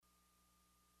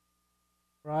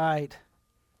Right.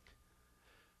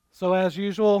 So as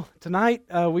usual, tonight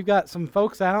we've got some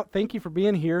folks out. Thank you for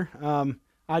being here.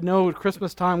 I know at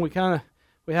Christmas time we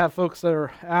have folks that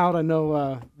are out. I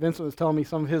know Vincent was telling me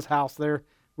some of his house they're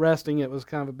resting. It was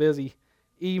kind of a busy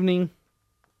evening,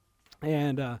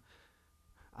 and I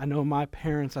know my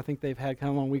parents. I think they've had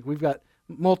kind of a long week. We've got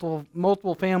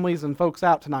multiple families and folks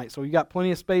out tonight, so you got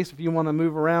plenty of space if you want to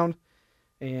move around.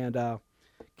 And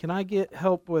can I get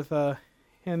help with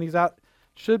handing these out?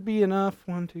 Should be enough.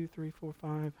 1, 2, 3, 4, 5,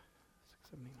 6,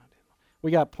 7, 8, 9, 10.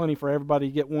 We got plenty for everybody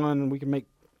to get one, and we can make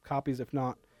copies if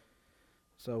not.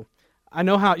 So I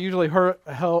know how it usually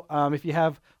help if you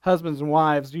have husbands and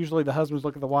wives. Usually the husbands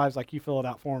look at the wives like, you fill it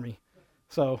out for me.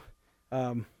 So,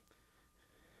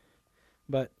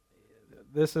 but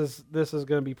this is going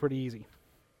to be pretty easy.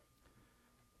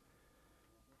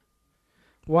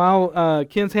 While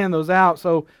Ken's handing those out,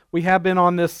 so we have been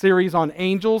on this series on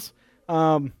angels.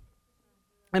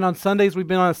 And on Sundays, we've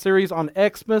been on a series on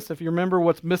Xmas, if you remember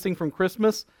what's missing from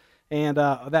Christmas. And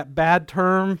that bad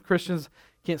term, Christians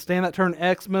can't stand that term,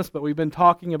 Xmas, but we've been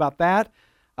talking about that.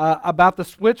 About the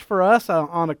switch for us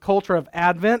on a culture of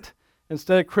Advent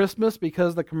instead of Christmas because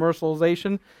of the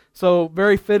commercialization. So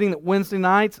very fitting that Wednesday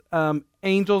nights,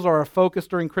 angels are a focus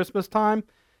during Christmas time.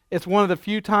 It's one of the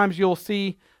few times you'll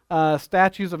see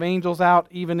statues of angels out,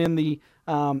 even in the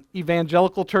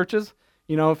evangelical churches.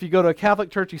 You know, if you go to a Catholic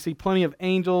church, you see plenty of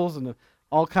angels and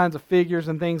all kinds of figures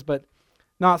and things, but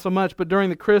not so much. But during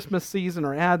the Christmas season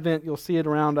or Advent, you'll see it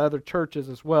around other churches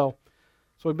as well.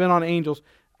 So we've been on angels.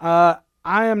 I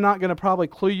am not going to probably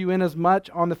clue you in as much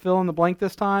on the fill in the blank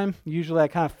this time. Usually I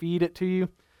kind of feed it to you.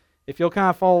 If you'll kind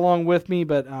of follow along with me,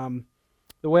 but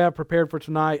the way I prepared for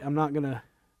tonight, I'm not going to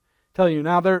tell you.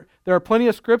 Now, there are plenty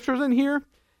of scriptures in here,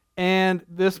 and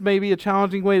this may be a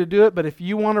challenging way to do it, but if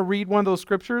you want to read one of those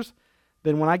scriptures,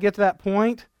 then when I get to that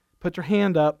point, put your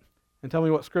hand up and tell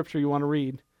me what scripture you want to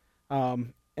read.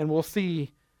 And we'll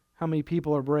see how many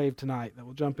people are brave tonight that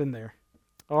will jump in there.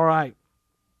 All right.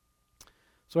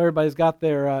 So everybody's got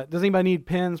their... does anybody need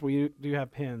pens? We do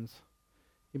have pens.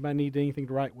 Anybody need anything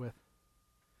to write with?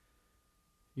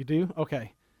 You do?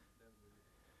 Okay.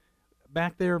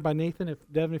 Back there by Nathan,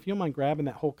 Devin, if you don't mind grabbing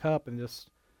that whole cup and just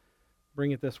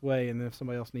bring it this way, and then if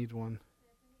somebody else needs one.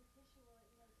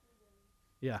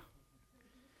 Yeah.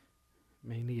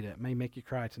 May need it. May make you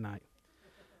cry tonight.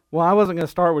 Well, I wasn't going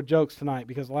to start with jokes tonight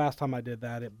because last time I did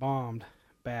that, it bombed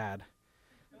bad.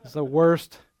 It's the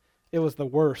worst. It was the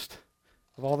worst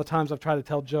of all the times I've tried to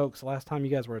tell jokes. Last time you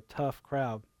guys were a tough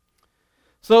crowd.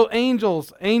 So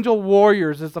angels, angel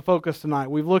warriors is the focus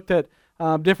tonight. We've looked at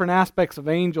different aspects of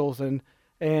angels and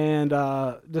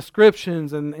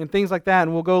descriptions and things like that,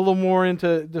 and we'll go a little more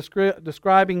into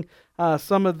describing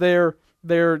some of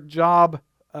their job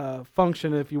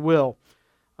function, if you will.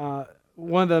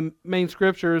 One of the main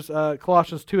scriptures,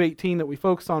 Colossians 2:18, that we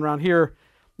focus on around here.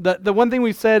 The one thing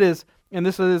we said is, and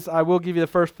this is, I will give you the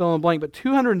first fill in the blank, but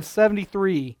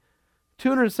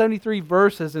 273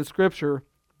 verses in Scripture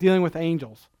dealing with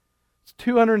angels. It's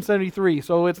 273,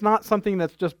 so it's not something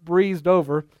that's just breezed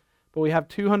over, but we have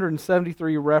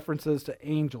 273 references to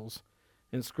angels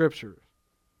in Scripture.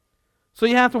 So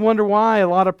you have to wonder why a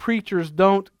lot of preachers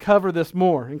don't cover this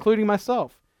more, including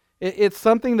myself. It's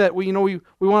something that we want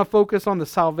to focus on the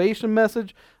salvation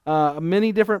message,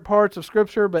 many different parts of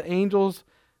Scripture, but angels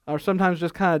are sometimes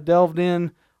just kind of delved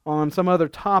in on some other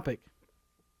topic.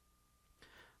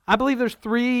 I believe there's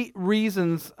three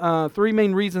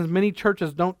main reasons many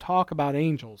churches don't talk about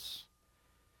angels.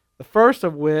 The first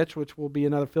of which will be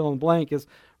another fill in the blank, is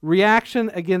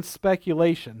reaction against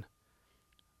speculation.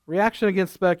 Reaction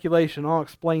against speculation. I'll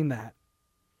explain that.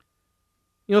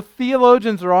 You know,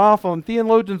 theologians are awful, and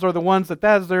theologians are the ones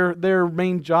that's their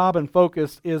main job and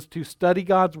focus is to study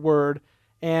God's Word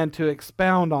and to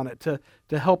expound on it, to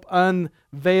help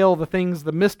unveil the things,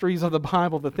 the mysteries of the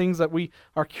Bible, the things that we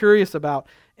are curious about.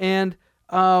 And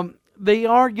they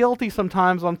are guilty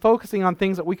sometimes on focusing on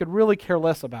things that we could really care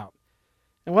less about.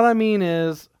 And what I mean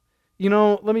is,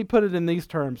 let me put it in these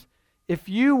terms. If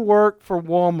you work for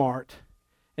Walmart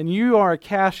and you are a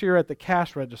cashier at the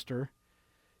cash register,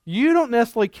 you don't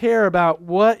necessarily care about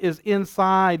what is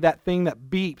inside that thing that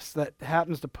beeps, that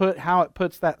happens to how it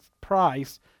puts that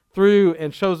price through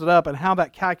and shows it up and how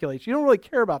that calculates. You don't really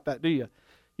care about that, do you?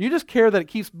 You just care that it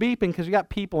keeps beeping because you got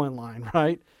people in line,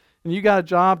 right? And you got a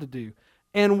job to do.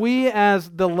 And we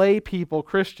as the lay people,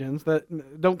 Christians,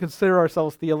 that don't consider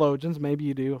ourselves theologians, maybe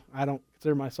you do. I don't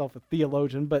consider myself a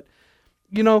theologian, but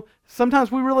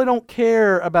sometimes we really don't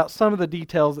care about some of the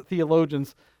details that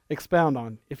theologians expound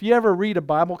on. If you ever read a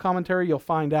Bible commentary, you'll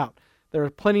find out There are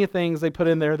plenty of things they put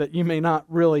in there that you may not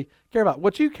really care about.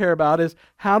 What you care about is,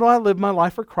 how do I live my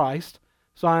life for Christ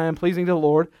so I am pleasing to the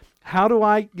Lord? How do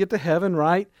I get to heaven,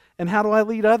 right? And how do I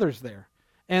lead others there?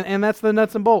 And that's the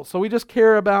nuts and bolts. So we just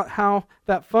care about how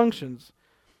that functions.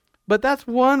 But that's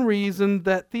one reason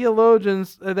that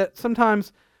theologians, that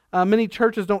sometimes many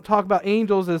churches don't talk about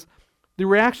angels, is the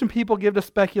reaction people give to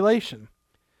speculation.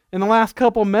 In the last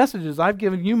couple messages, I've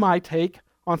given you my take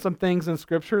on some things in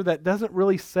Scripture that doesn't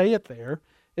really say it there.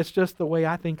 It's just the way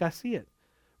I think I see it.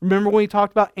 Remember when we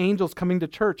talked about angels coming to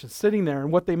church and sitting there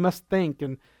and what they must think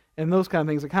and those kind of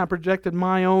things? I kind of projected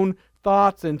my own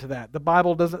thoughts into that. The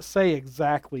Bible doesn't say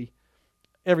exactly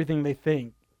everything they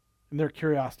think and their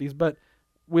curiosities, but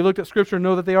we looked at Scripture and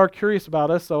know that they are curious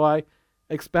about us, so I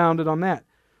expounded on that.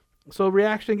 So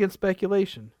reaction against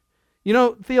speculation. You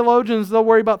know, theologians, they'll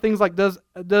worry about things like, does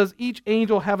each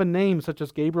angel have a name, such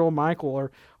as Gabriel, Michael,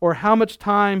 or how much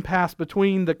time passed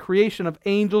between the creation of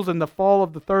angels and the fall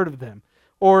of the third of them?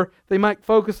 Or they might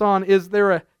focus on, is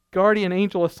there a guardian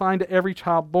angel assigned to every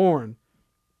child born?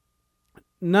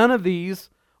 None of these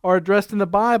are addressed in the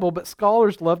Bible, but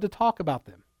scholars love to talk about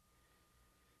them.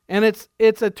 And it's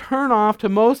a turnoff to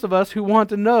most of us who want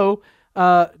to know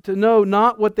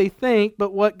not what they think,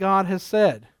 but what God has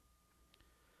said.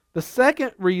 The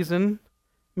second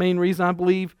main reason I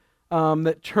believe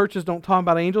that churches don't talk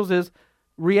about angels is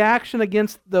reaction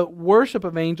against the worship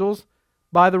of angels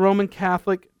by the Roman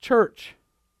Catholic Church.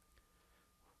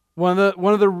 One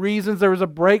of the reasons there was a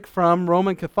break from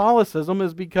Roman Catholicism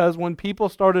is because when people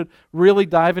started really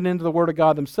diving into the Word of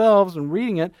God themselves and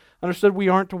reading it, understood we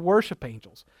aren't to worship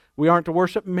angels. We aren't to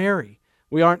worship Mary.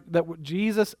 We aren't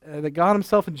that God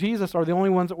Himself and Jesus are the only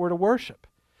ones that we're to worship.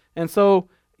 And so,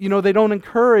 they don't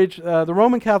encourage, the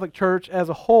Roman Catholic Church as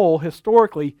a whole,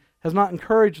 historically, has not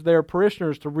encouraged their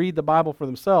parishioners to read the Bible for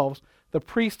themselves. The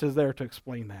priest is there to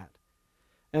explain that.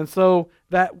 And so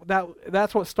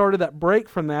that's what started that break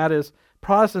from that, is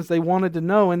Protestants, they wanted to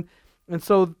know, and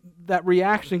so that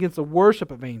reaction against the worship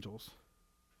of angels.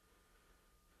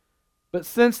 But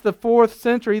since the 4th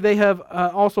century, they have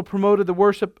also promoted the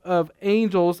worship of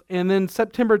angels, and then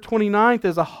September 29th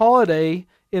is a holiday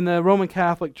in the Roman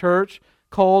Catholic Church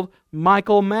called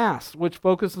Michaelmas, which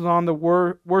focuses on the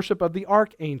worship of the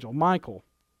archangel, Michael.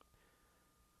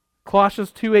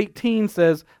 Colossians 2:18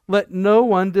 says, "Let no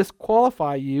one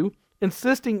disqualify you,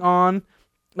 insisting on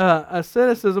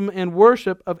asceticism and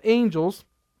worship of angels,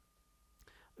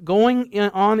 going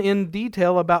on in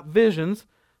detail about visions,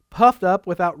 puffed up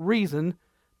without reason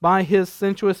by his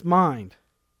sensuous mind."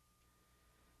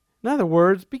 In other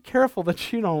words, be careful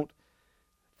that you don't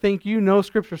think you know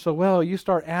Scripture so well, you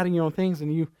start adding your own things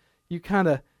and you kind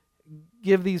of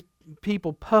give these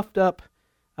people puffed up,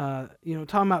 talking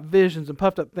about visions and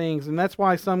puffed up things. And that's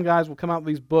why some guys will come out with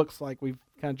these books like we've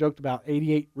kind of joked about,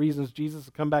 88 Reasons Jesus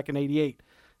will Come Back in 88.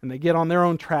 And they get on their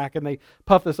own track and they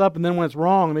puff this up, and then when it's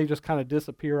wrong, they just kind of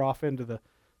disappear off into the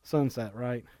sunset,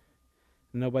 right?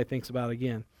 And nobody thinks about it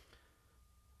again.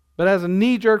 But as a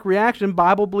knee-jerk reaction,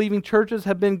 Bible-believing churches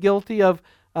have been guilty of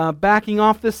backing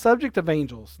off this subject of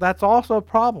angels. That's also a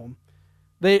problem.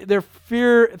 They're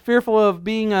fearful of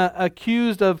being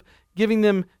accused of giving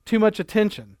them too much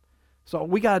attention. So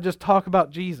we got to just talk about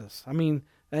Jesus. I mean,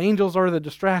 the angels are the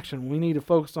distraction. We need to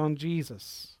focus on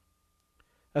Jesus.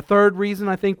 A third reason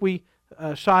I think we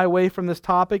shy away from this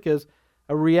topic is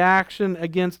a reaction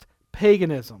against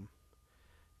paganism.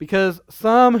 Because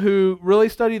some who really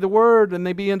study the Word, and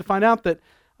they begin to find out that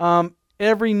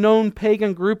every known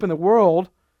pagan group in the world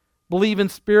believe in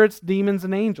spirits, demons,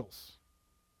 and angels.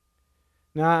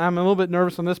 Now, I'm a little bit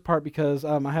nervous on this part because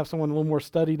I have someone a little more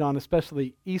studied on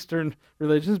especially Eastern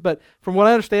religions, but from what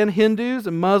I understand, Hindus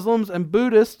and Muslims and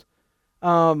Buddhists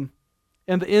and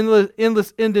the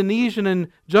endless Indonesian and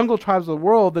jungle tribes of the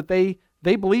world, that they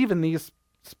believe in these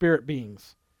spirit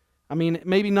beings. I mean,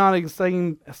 maybe not in the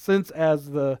same sense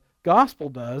as the gospel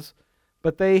does,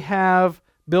 but they have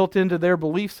built into their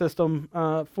belief system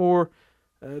for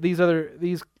these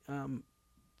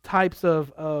types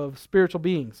of spiritual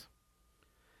beings.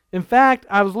 In fact,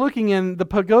 I was looking in the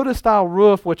pagoda-style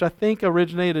roof, which I think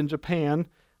originated in Japan,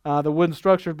 the wooden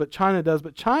structure, but China does.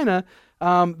 But China,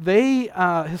 they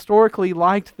historically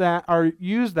liked that, or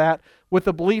used that, with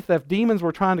the belief that if demons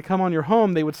were trying to come on your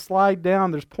home, they would slide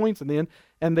down, there's points in the end,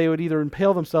 and they would either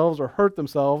impale themselves or hurt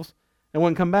themselves and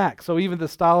wouldn't come back. So even the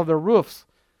style of their roofs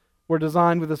were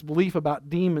designed with this belief about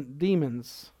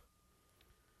demons.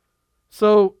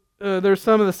 So there's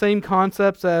some of the same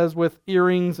concepts as with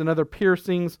earrings and other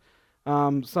piercings.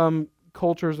 Some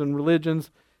cultures and religions,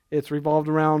 it's revolved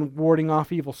around warding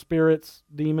off evil spirits,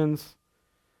 demons.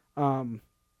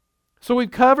 So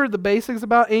we've covered the basics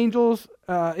about angels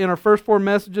in our first 4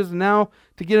 messages, and now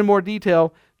to get in more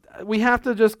detail, we have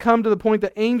to just come to the point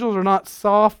that angels are not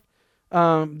soft,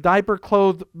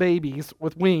 diaper-clothed babies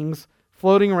with wings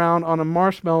floating around on a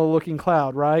marshmallow-looking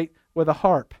cloud, right? With a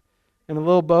harp and a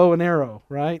little bow and arrow,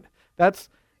 right? That's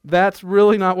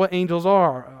really not what angels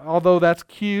are, although that's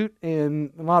cute,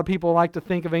 and a lot of people like to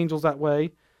think of angels that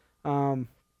way,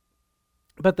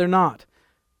 but they're not.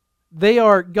 They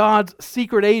are God's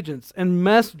secret agents and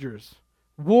messengers,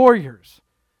 warriors.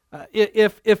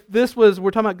 If this was,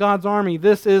 we're talking about God's army,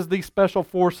 this is the special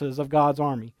forces of God's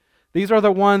army. These are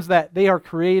the ones that they are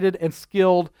created and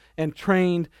skilled and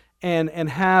trained and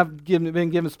have been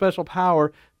given special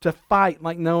power to fight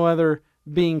like no other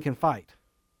being can fight.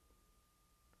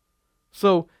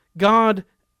 So God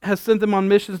has sent them on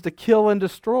missions to kill and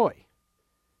destroy,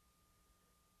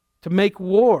 to make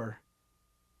war,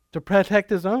 to protect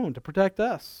His own, to protect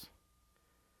us.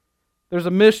 There's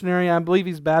a missionary, I believe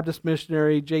he's Baptist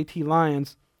missionary, J.T.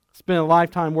 Lyons, spent a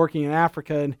lifetime working in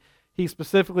Africa, and he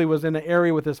specifically was in an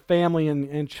area with his family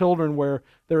and children where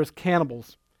there was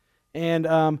cannibals. And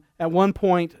at one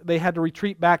point, they had to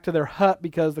retreat back to their hut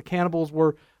because the cannibals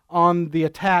were on the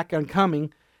attack and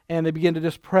coming, and they began to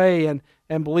just pray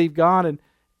and believe God,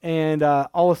 and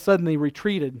all of a sudden they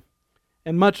retreated.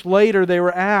 And much later they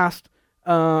were asked,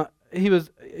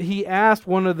 he asked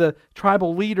one of the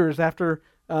tribal leaders after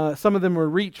some of them were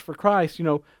reached for Christ,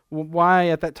 why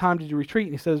at that time did you retreat?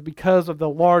 And he says, because of the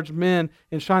large men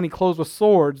in shiny clothes with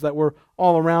swords that were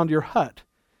all around your hut.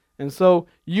 And so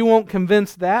you won't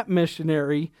convince that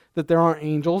missionary that there aren't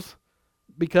angels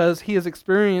because he has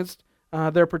experienced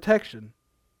their protection.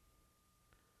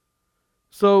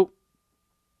 So,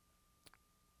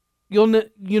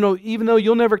 even though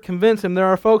you'll never convince him, there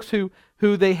are folks who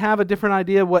they have a different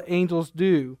idea of what angels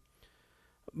do.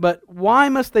 But why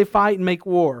must they fight and make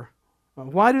war?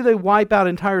 Why do they wipe out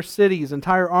entire cities,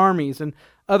 entire armies, and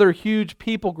other huge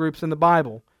people groups in the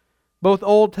Bible, both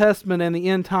Old Testament and the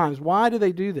end times? Why do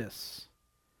they do this?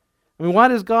 I mean, why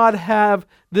does God have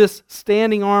this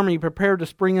standing army prepared to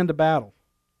spring into battle?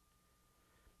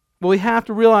 Well, we have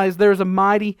to realize there's a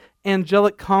mighty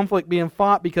angelic conflict being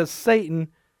fought because Satan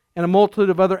and a multitude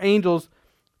of other angels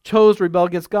chose to rebel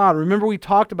against God. Remember, we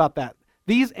talked about that.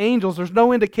 These angels, there's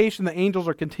no indication that angels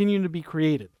are continuing to be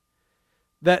created.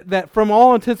 That from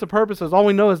all intents and purposes, all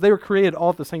we know is they were created all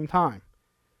at the same time.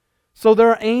 So there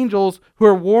are angels who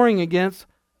are warring against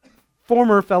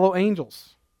former fellow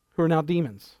angels who are now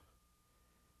demons.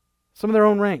 Some of their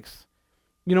own ranks.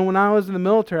 When I was in the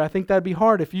military, I think that'd be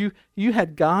hard. If you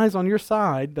had guys on your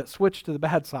side that switched to the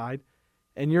bad side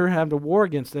and you're having to war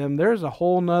against them, there's a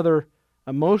whole nother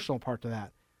emotional part to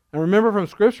that. And remember from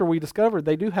Scripture, we discovered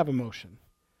they do have emotion.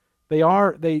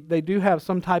 They do have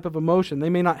some type of emotion. They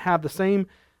may not have the same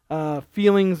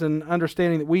feelings and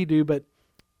understanding that we do, but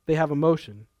they have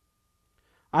emotion.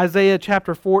 Isaiah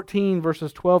chapter 14,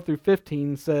 verses 12 through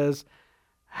 15 says,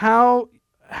 How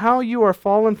you are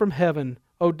fallen from heaven,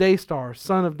 O day star,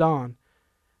 son of dawn.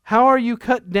 How are you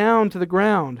cut down to the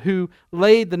ground, who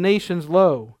laid the nations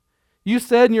low? You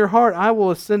said in your heart, I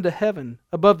will ascend to heaven,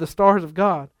 above the stars of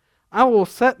God. I will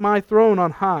set my throne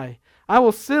on high. I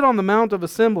will sit on the mount of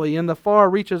assembly in the far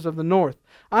reaches of the north.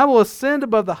 I will ascend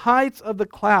above the heights of the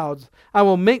clouds. I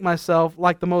will make myself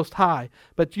like the Most High.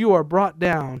 But you are brought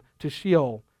down to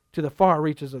Sheol, to the far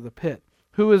reaches of the pit.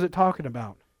 Who is it talking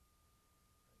about?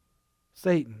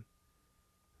 Satan.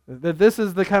 That this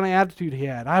is the kind of attitude he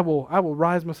had. I will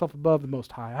rise myself above the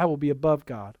Most High. I will be above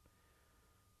God.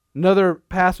 Another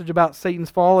passage about Satan's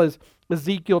fall is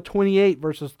Ezekiel 28,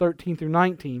 verses 13 through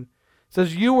 19. It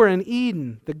says, You were in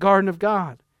Eden, the garden of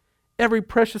God. Every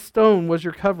precious stone was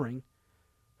your covering.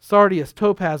 Sardius,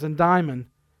 topaz, and diamond,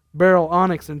 beryl,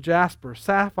 onyx, and jasper,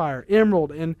 sapphire,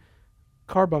 emerald, and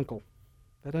carbuncle.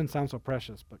 That doesn't sound so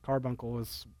precious, but carbuncle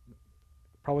is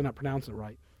probably not pronouncing it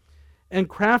right. And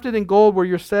crafted in gold were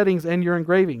your settings and your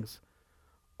engravings.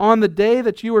 On the day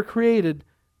that you were created,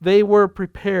 they were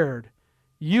prepared.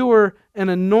 You were an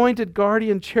anointed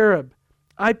guardian cherub.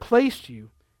 I placed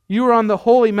you. You were on the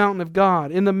holy mountain of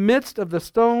God. In the midst of the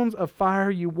stones of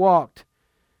fire you walked.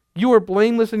 You were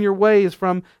blameless in your ways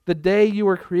from the day you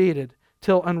were created,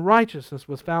 till unrighteousness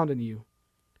was found in you.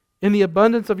 In the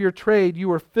abundance of your trade you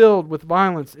were filled with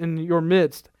violence in your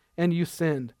midst, and you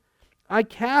sinned. I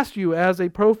cast you as a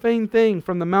profane thing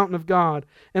from the mountain of God,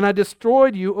 and I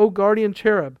destroyed you, O guardian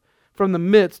cherub, from the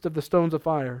midst of the stones of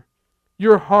fire.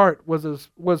 Your heart was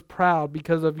proud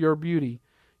because of your beauty.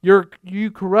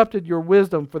 You corrupted your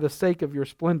wisdom for the sake of your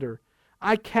splendor.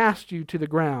 I cast you to the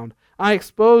ground. I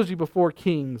exposed you before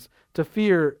kings to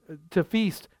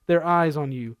feast their eyes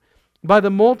on you. By the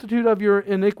multitude of your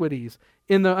iniquities,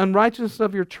 in the unrighteousness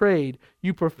of your trade,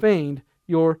 you profaned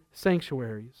your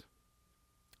sanctuaries.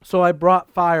 So I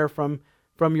brought fire from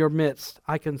your midst.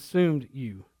 I consumed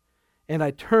you, and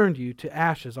I turned you to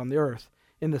ashes on the earth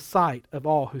in the sight of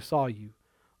all who saw you.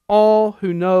 All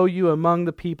who know you among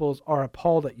the peoples are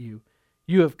appalled at you.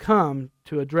 You have come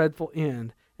to a dreadful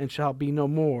end and shall be no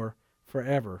more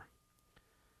forever.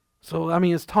 So,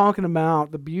 it's talking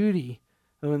about the beauty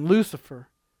of Lucifer.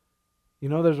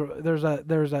 There's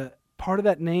a part of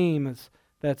that name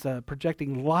that's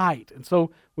projecting light. And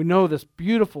so we know this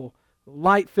beautiful,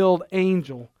 light-filled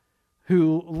angel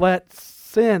who lets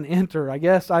sin enter. I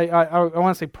guess I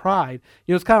want to say pride.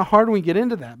 It's kind of hard when we get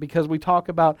into that because we talk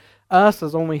about us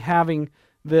as only having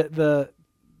the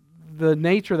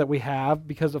nature that we have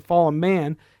because of fallen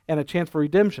man and a chance for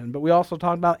redemption. But we also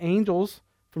talk about angels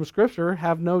from Scripture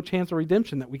have no chance of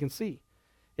redemption that we can see.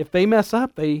 If they mess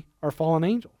up, they are fallen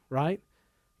angel, right?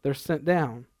 They're sent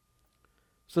down.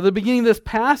 So the beginning of this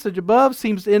passage above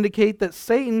seems to indicate that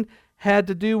Satan had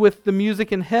to do with the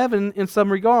music in heaven in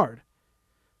some regard.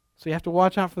 So you have to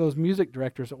watch out for those music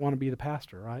directors that want to be the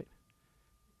pastor, right?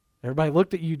 Everybody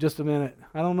looked at you just a minute.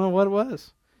 I don't know what it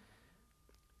was.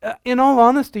 In all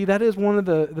honesty, that is one of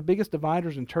the biggest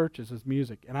dividers in churches is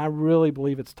music. And I really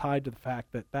believe it's tied to the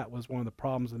fact that that was one of the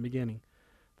problems in the beginning.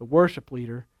 The worship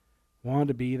leader wanted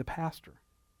to be the pastor.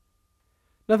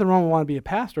 Nothing wrong with wanting to be a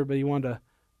pastor, but he wanted to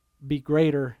be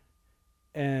greater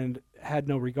and had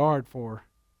no regard for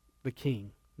the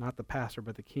king. Not the pastor,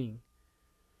 but the king.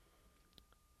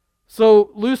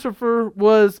 So Lucifer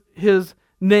was his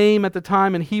name at the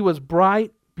time, and he was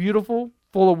bright, beautiful,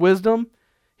 full of wisdom.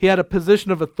 He had a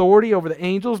position of authority over the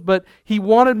angels, but he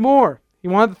wanted more. He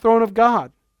wanted the throne of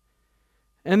God.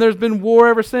 And there's been war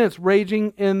ever since,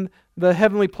 raging in the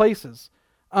heavenly places.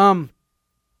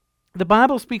 The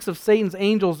Bible speaks of Satan's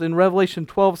angels in Revelation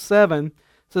 12:7. It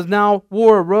says, "Now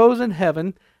war arose in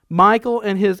heaven, Michael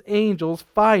and his angels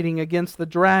fighting against the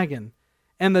dragon.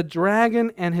 And the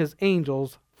dragon and his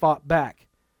angels fought back."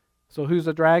 So who's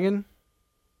the dragon?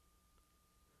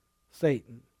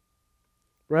 Satan.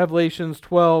 Revelations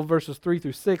 12, verses 3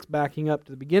 through 6, backing up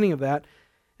to the beginning of that.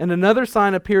 "And another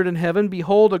sign appeared in heaven.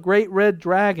 Behold, a great red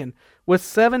dragon with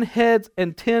 7 heads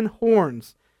and 10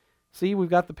 horns." See, we've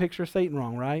got the picture of Satan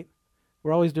wrong, right?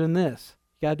 We're always doing this.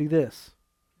 You got to do this.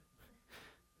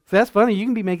 So that's funny. You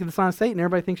can be making the sign of Satan.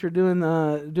 Everybody thinks you're doing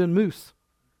moose,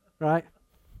 right?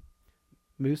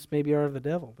 Moose maybe are of the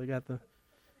devil. They got the...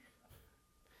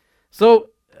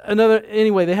 So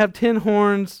anyway, they have 10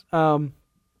 horns, and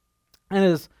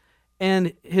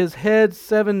his head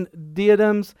 7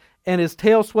 diadems, and his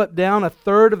tail swept down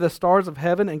 1/3 of the stars of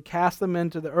heaven and cast them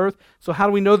into the earth. So how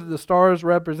do we know that the stars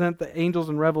represent the angels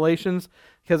in Revelations?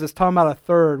 Because it's talking about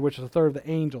 1/3, which is 1/3 of the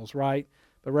angels, right?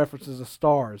 The references the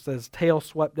stars. His tail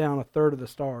swept down 1/3 of the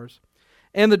stars.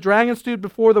 "And the dragon stood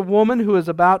before the woman who is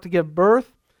about to give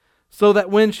birth, so that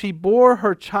when she bore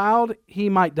her child, he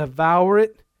might devour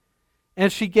it.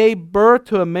 And she gave birth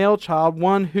to a male child,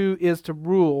 one who is to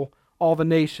rule all the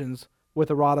nations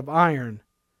with a rod of iron.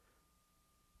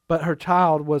 But her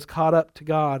child was caught up to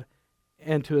God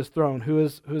and to his throne." Who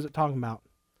is it talking about?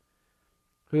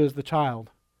 Who is the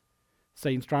child?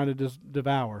 Satan's trying to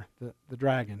devour the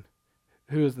dragon.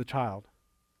 Who is the child?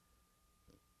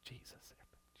 Jesus.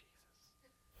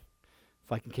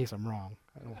 It's like in case I'm wrong.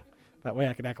 That way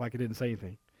I can act like I didn't say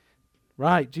anything.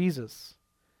 Right, Jesus.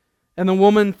 "And the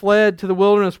woman fled to the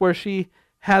wilderness where she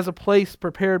has a place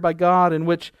prepared by God in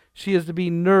which she is to be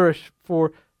nourished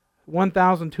for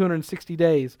 1,260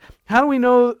 days. How do we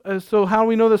know? How do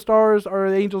we know the stars are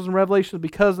the angels in Revelation?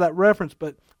 Because of that reference,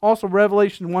 but also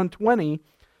Revelation 1:20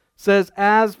 says,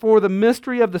 "As for the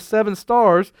mystery of the 7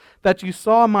 stars that you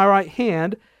saw in my right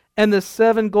hand, and the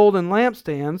 7 golden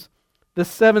lampstands, the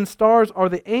 7 stars are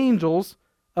the angels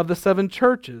of the 7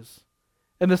 churches,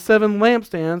 and the 7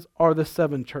 lampstands are the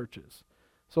 7 churches."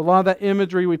 So a lot of that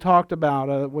imagery we talked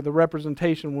about with the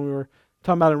representation when we were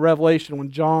talking about in Revelation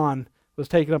when John was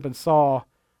taken up and saw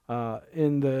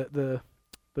in the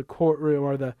courtroom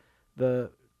or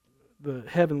the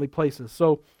heavenly places.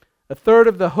 So 1/3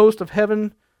 of the host of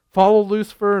heaven followed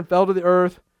Lucifer and fell to the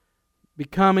earth,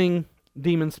 becoming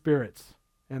demon spirits,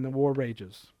 and the war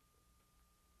rages.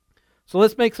 So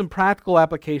let's make some practical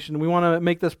application. We want to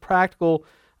make this practical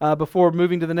before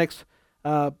moving to the next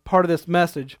part of this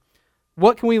message.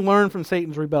 What can we learn from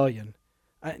Satan's rebellion?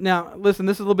 Now, listen,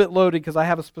 this is a little bit loaded because I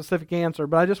have a specific answer,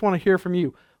 but I just want to hear from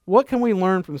you. What can we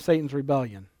learn from Satan's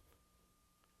rebellion?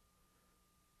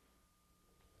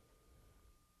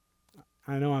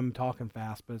 I know I'm talking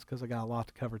fast, but it's because I got a lot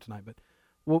to cover tonight. But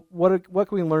what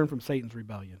can we learn from Satan's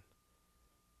rebellion?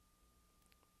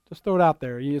 Just throw it out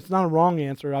there. It's not a wrong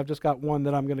answer. I've just got one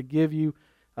that I'm going to give you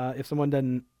if someone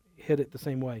doesn't hit it the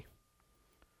same way.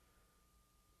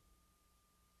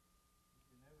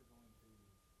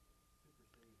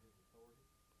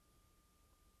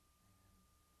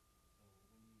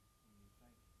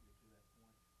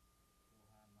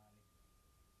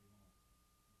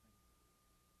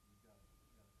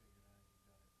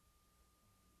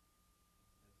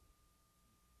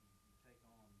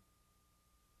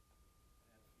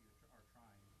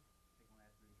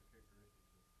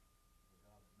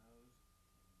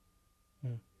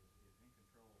 Hmm.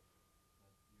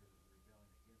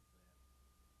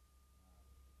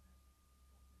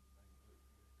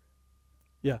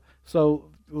 Yeah.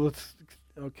 So let's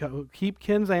keep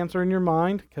Ken's answer in your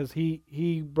mind because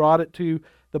he brought it to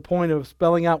the point of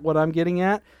spelling out what I'm getting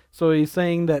at. So he's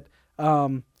saying that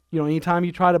anytime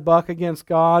you try to buck against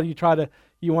God, you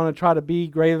want to try to be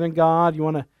greater than God. You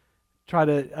want to try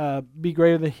to be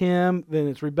greater than Him. Then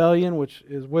it's rebellion, which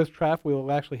is witchcraft. We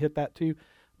will actually hit that too.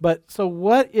 But so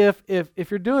what if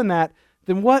you're doing that?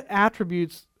 Then what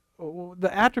attributes? The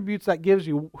attributes that gives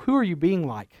you. Who are you being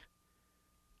like?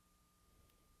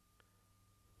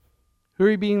 Who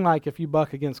are you being like if you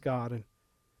buck against God and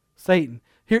Satan?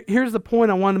 Here's the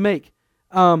point I want to make.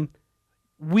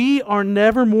 We are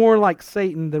never more like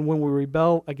Satan than when we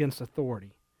rebel against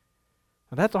authority.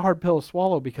 Now, that's a hard pill to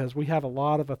swallow because we have a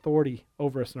lot of authority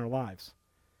over us in our lives.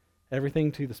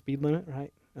 Everything to the speed limit,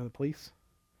 right? And the police.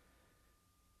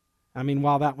 I mean,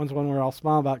 that one's one we're all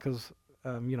smile about because,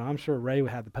 I'm sure Ray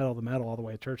had the pedal to the metal all the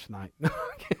way to church tonight.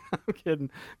 I'm kidding.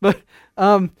 But,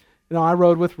 I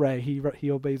rode with Ray.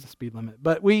 He obeys the speed limit.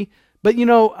 But when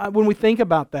we think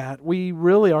about that, we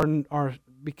really are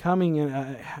becoming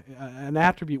an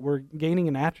attribute. We're gaining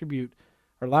an attribute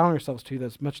or allowing ourselves to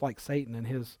that's much like Satan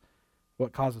and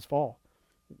what causes fall.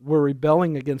 We're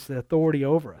rebelling against the authority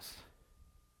over us.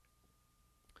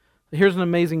 Here's an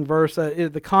amazing verse.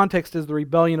 The context is the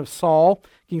rebellion of Saul,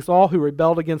 King Saul, who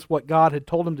rebelled against what God had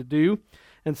told him to do.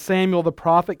 And Samuel the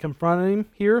prophet confronted him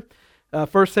here.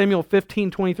 1 Samuel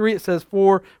 15:23, it says,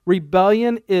 "For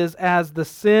rebellion is as the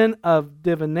sin of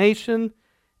divination,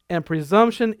 and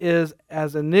presumption is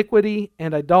as iniquity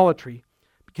and idolatry.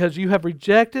 Because you have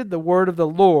rejected the word of the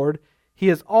Lord, He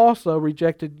has also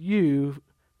rejected you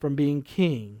from being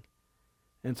king."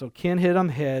 And so Ken hit on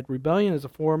the head. Rebellion is a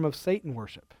form of Satan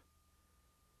worship.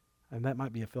 And that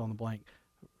might be a fill in the blank.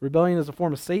 Rebellion is a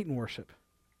form of Satan worship.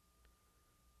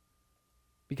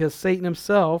 Because Satan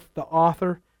himself, the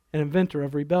author and inventor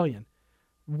of rebellion.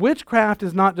 Witchcraft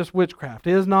is not just witchcraft.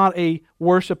 It is not a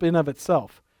worship in of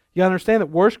itself. You understand that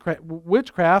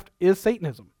witchcraft is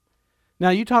Satanism. Now,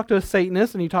 you talk to a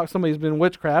Satanist and you talk to somebody who's been in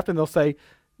witchcraft, and they'll say,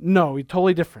 "No, it's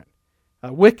totally different.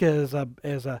 Wicca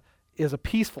is a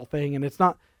peaceful thing, and it's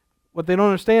not." What they don't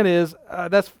understand is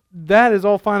that is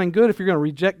all fine and good if you're going to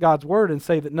reject God's word and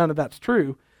say that none of that's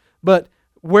true. But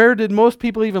where did most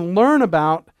people even learn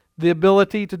about the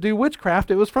ability to do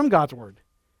witchcraft? It was from God's word.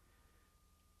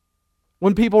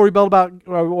 When people rebelled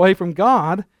away from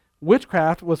God,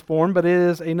 witchcraft was formed, but it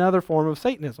is another form of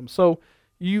Satanism. So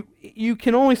you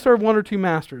can only serve one or two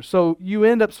masters. So you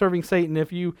end up serving Satan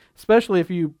especially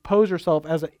if you pose yourself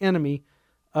as an enemy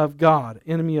of God,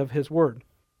 enemy of His word.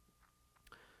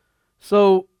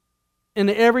 So in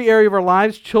every area of our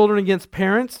lives, children against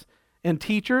parents and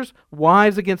teachers,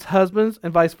 wives against husbands,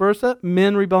 and vice versa,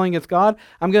 men rebelling against God.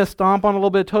 I'm going to stomp on a little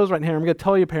bit of toes right here. I'm going to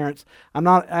tell you, parents, I'm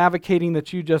not advocating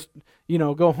that you just,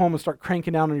 go home and start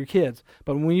cranking down on your kids.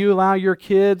 But when you allow your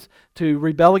kids to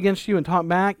rebel against you and talk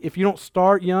back, if you don't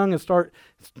start young and start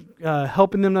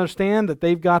helping them understand that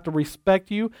they've got to respect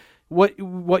you, what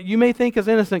you may think is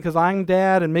innocent because I'm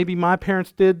dad and maybe my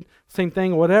parents did the same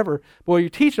thing or whatever, but what you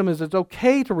teach them is it's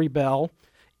okay to rebel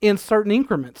in certain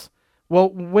increments. Well,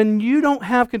 when you don't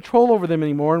have control over them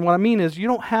anymore, and what I mean is you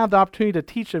don't have the opportunity to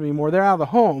teach them anymore, they're out of the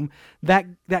home,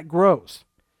 that grows.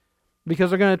 Because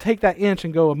they're going to take that inch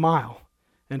and go a mile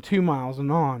and 2 miles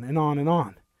and on and on and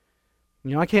on.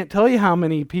 I can't tell you how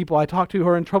many people I talk to who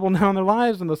are in trouble now in their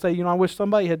lives, and they'll say, I wish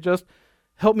somebody had just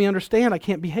helped me understand I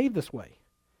can't behave this way.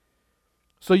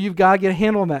 So you've got to get a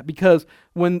handle on that, because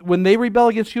when they rebel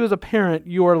against you as a parent,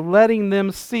 you are letting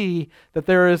them see that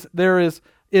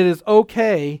it is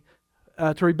okay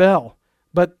to rebel.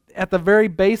 But at the very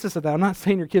basis of that, I'm not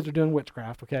saying your kids are doing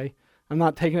witchcraft, okay? I'm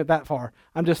not taking it that far.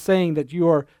 I'm just saying that you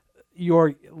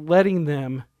are letting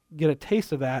them get a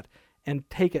taste of that and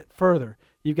take it further.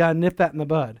 You've got to nip that in the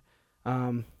bud.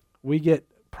 We get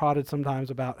prodded sometimes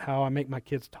about how I make my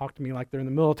kids talk to me like they're in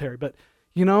the military, but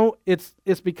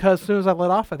it's because as soon as I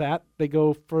let off of that, they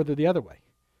go further the other way.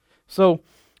 So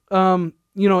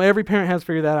every parent has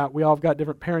figured that out. We all have got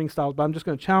different parenting styles, but I'm just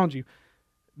going to challenge you.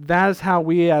 That is how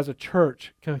we as a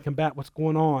church can combat what's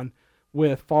going on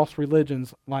with false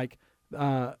religions like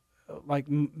the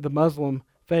Muslim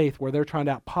faith, where they're trying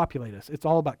to outpopulate us. It's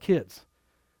all about kids.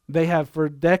 They have for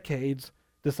decades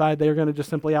decided they're going to just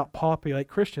simply outpopulate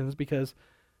Christians, because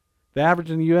the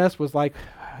average in the U.S. was at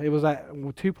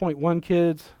 2.1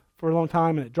 kids for a long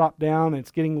time, and it dropped down, and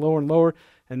it's getting lower and lower.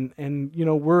 And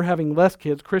we're having less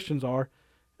kids, Christians are,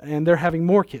 and they're having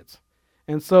more kids.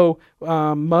 And so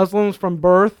Muslims from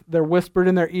birth, they're whispered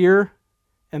in their ear,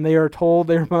 and they are told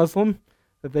they're Muslim,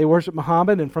 that they worship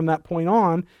Muhammad, and from that point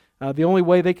on, the only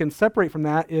way they can separate from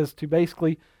that is to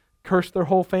basically curse their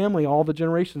whole family, all the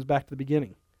generations back to the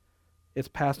beginning. It's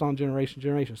passed on generation to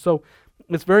generation. So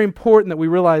it's very important that we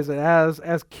realize that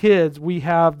as kids, we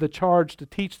have the charge to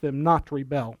teach them not to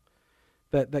rebel,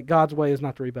 that God's way is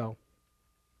not to rebel.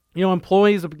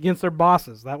 Employees against their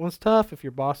bosses. That one's tough. If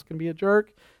your boss can be a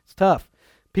jerk, it's tough.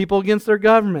 People against their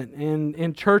government. And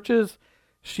in churches,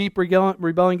 sheep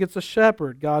rebelling against a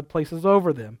shepherd God places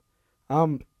over them.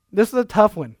 This is a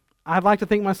tough one. I'd like to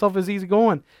think myself as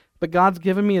easygoing, but God's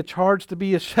given me a charge to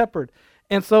be a shepherd.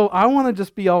 And so I want to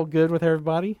just be all good with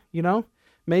everybody,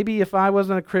 Maybe if I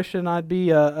wasn't a Christian, I'd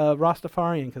be a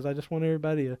Rastafarian, because I just want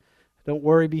everybody to, don't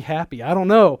worry, be happy. I don't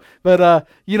know. But,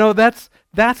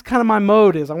 that's kind of my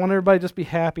mode is I want everybody to just be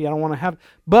happy. I don't want to have,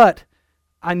 but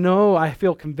I know I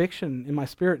feel conviction in my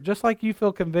spirit. Just like you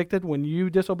feel convicted when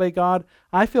you disobey God,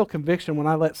 I feel conviction when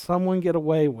I let someone get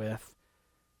away with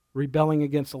rebelling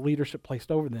against the leadership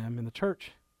placed over them in the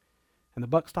church. And the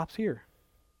buck stops here.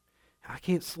 I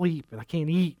can't sleep, and I can't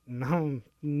eat, and I'm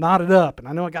knotted up, and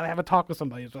I know I got to have a talk with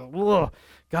somebody. So,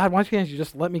 God, why can't you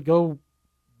just let me go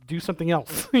do something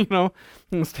else? And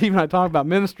Steve and I talk about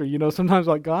ministry. Sometimes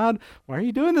like, God, why are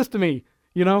you doing this to me?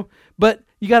 But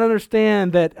you got to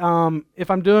understand that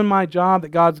if I'm doing my job that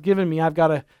God's given me, I've got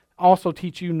to also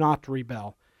teach you not to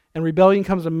rebel. And rebellion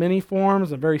comes in many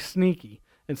forms and very sneaky.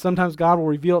 And sometimes God will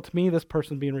reveal it to me, this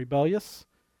person's being rebellious,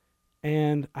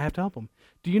 and I have to help them.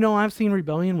 Do you know I've seen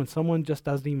rebellion when someone just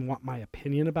doesn't even want my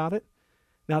opinion about it?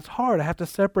 Now, it's hard. I have to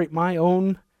separate my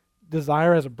own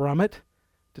desire as a brummet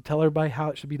to tell everybody how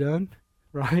it should be done,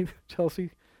 right? Chelsea's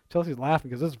laughing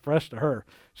because this is fresh to her.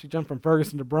 She jumped from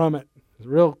Ferguson to Brummett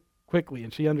real quickly,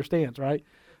 and she understands, right?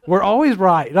 We're always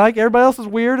right. Like, everybody else is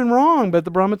weird and wrong, but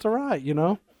the Brummets are right,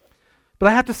 But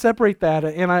I have to separate that,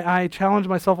 and I challenge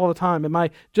myself all the time. Am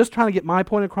I just trying to get my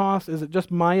point across? Is it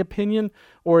just my opinion,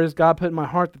 or is God put in my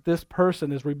heart that this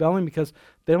person is rebelling because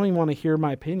they don't even want to hear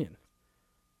my opinion?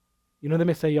 They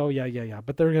may say, oh, yeah,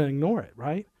 but they're going to ignore it,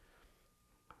 right?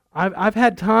 I've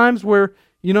had times where,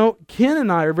 Ken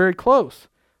and I are very close,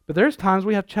 but there's times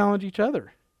we have to challenge each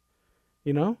other,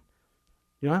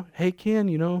 hey,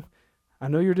 Ken, I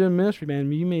know you're doing ministry,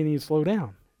 man. You may need to slow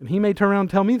down. And he may turn around and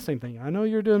tell me the same thing. I know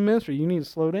you're doing ministry. You need to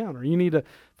slow down, or you need to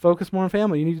focus more on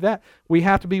family. You need to do that. We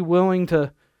have to be willing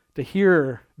to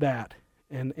hear that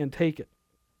and take it.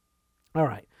 All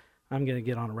right. I'm going to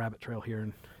get on a rabbit trail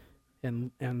here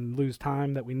and lose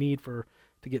time that we need to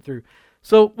get through.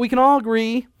 So we can all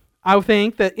agree, I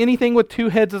think, that anything with two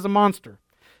heads is a monster.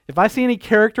 If I see any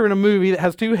character in a movie that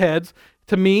has two heads,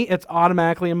 to me, it's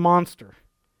automatically a monster,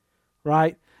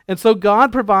 right? And so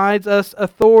God provides us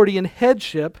authority and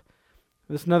headship.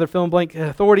 This is another fill in blank.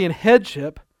 Authority and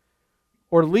headship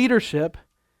or leadership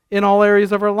in all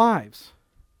areas of our lives.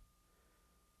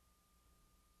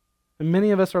 And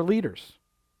many of us are leaders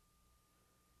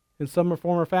in some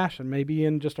form or fashion, maybe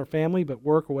in just our family, but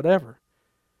work or whatever.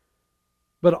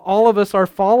 But all of us are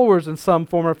followers in some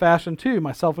form or fashion too,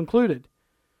 myself included.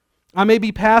 I may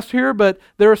be past here, but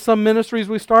there are some ministries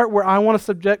we start where I want to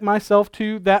subject myself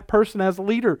to that person as a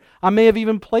leader. I may have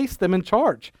even placed them in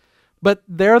charge. But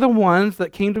they're the ones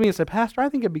that came to me and said, Pastor, I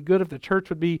think it'd be good if the church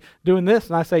would be doing this.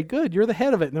 And I say, good, you're the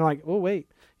head of it. And they're like, oh,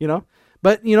 wait,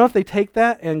 But, if they take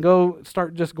that and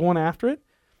start just going after it,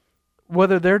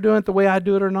 whether they're doing it the way I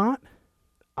do it or not,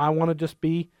 I want to just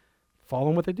be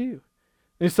following what they do.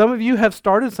 And some of you have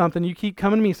started something. You keep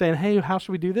coming to me saying, hey, how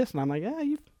should we do this? And I'm like,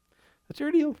 that's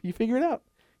your deal. You figure it out.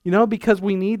 Because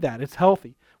we need that. It's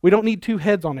healthy. We don't need two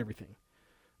heads on everything.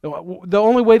 The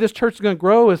only way this church is going to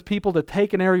grow is people to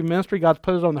take an area of ministry God's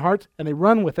put it on their hearts and they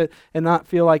run with it and not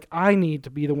feel like I need to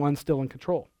be the one still in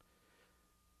control.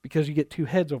 Because you get two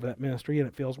heads over that ministry and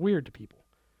it feels weird to people.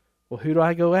 Well, who do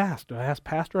I go ask? Do I ask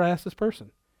pastor or I ask this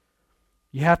person?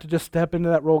 You have to just step into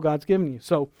that role God's given you.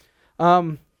 So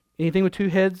anything with two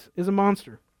heads is a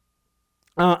monster.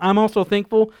 I'm also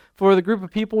thankful for the group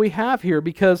of people we have here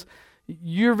because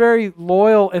you're very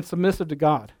loyal and submissive to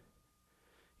God.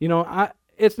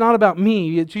 it's not about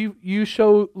me. It's you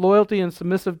show loyalty and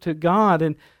submissive to God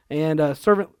and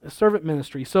servant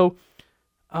ministry. So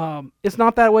it's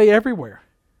not that way everywhere.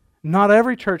 Not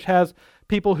every church has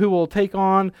people who will take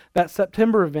on that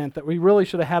September event that we really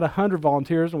should have had 100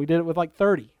 volunteers, and we did it with like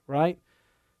 30, right?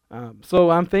 So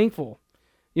I'm thankful.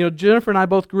 Jennifer and I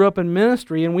both grew up in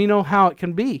ministry, and we know how it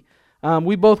can be.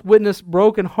 We both witnessed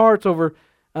broken hearts over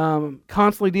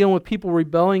constantly dealing with people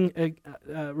rebelling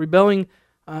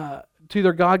to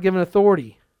their God-given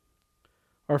authority,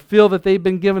 or feel that they've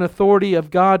been given authority of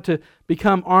God to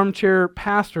become armchair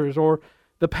pastors or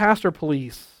the pastor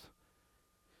police,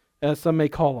 as some may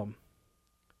call them.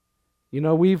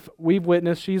 We've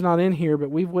witnessed, she's not in here, but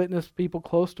we've witnessed people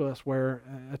close to us where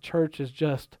a church is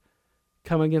just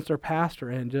coming against their pastor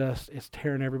and just is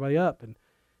tearing everybody up and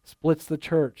splits the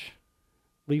church,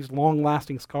 leaves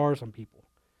long-lasting scars on people.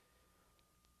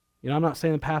 I'm not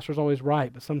saying the pastor's always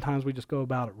right, but sometimes we just go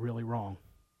about it really wrong.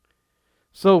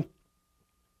 So,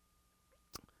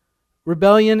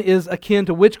 rebellion is akin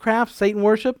to witchcraft, Satan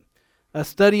worship. A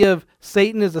study of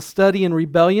Satan is a study in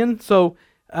rebellion. So,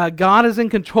 God is in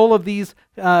control of these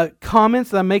comments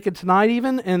that I'm making tonight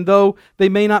even, and though they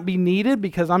may not be needed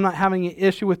because I'm not having an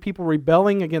issue with people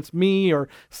rebelling against me or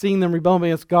seeing them rebel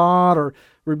against God or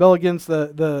rebel against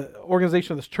the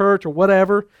organization of this church or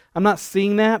whatever. I'm not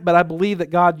seeing that, but I believe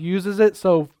that God uses it,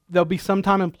 so there'll be some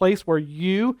time and place where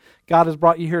God has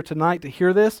brought you here tonight to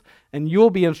hear this, and you'll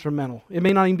be instrumental. It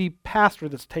may not even be pastor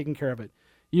that's taking care of it.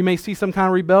 You may see some kind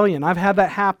of rebellion. I've had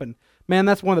that happen. Man,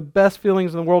 that's one of the best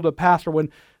feelings in the world of a pastor when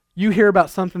you hear about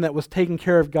something that was taken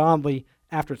care of godly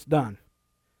after it's done.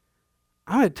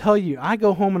 I'm going to tell you, I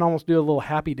go home and almost do a little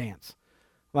happy dance.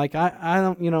 Like, I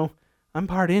don't, I'm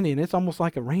part Indian. It's almost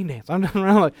like a rain dance. I'm just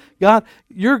around like, God,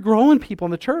 you're growing people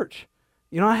in the church.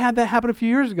 I had that happen a few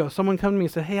years ago. Someone come to me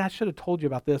and said, hey, I should have told you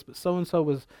about this, but so-and-so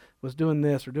was doing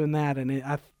this or doing that, and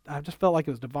I just felt like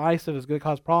it was divisive, it was going to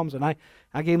cause problems, and I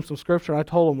gave them some scripture, and I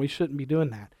told them we shouldn't be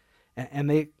doing that. And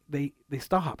they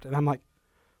stopped, and I'm like,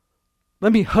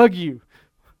 let me hug you.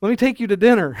 Let me take you to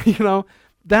dinner.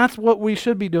 That's what we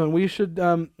should be doing. We should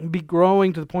be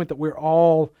growing to the point that we're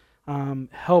all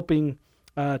helping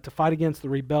to fight against the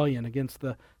rebellion, against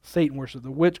the Satan worship, the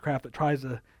witchcraft that tries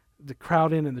to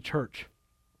crowd in the church.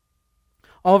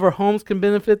 All of our homes can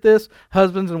benefit this,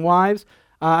 husbands and wives.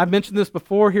 I've mentioned this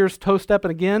before. Here's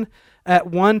toe-stepping again. At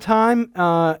one time,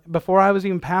 before I was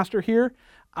even pastor here,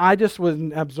 I just was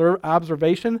an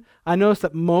observation. I noticed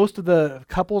that most of the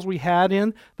couples we had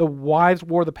in, the wives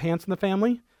wore the pants in the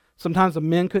family. Sometimes the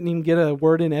men couldn't even get a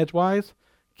word in edgewise.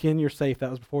 Ken, you're safe. That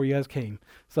was before you guys came.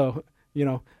 So,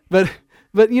 but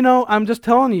I'm just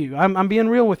telling you. I'm being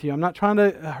real with you. I'm not trying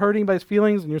to hurt anybody's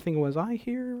feelings. And you're thinking, was I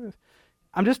here?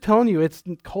 I'm just telling you, it's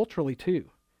culturally too.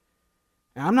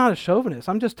 And I'm not a chauvinist.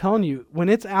 I'm just telling you, when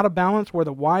it's out of balance where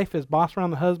the wife is bossing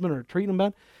around the husband or treating him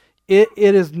bad, it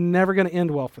is never going to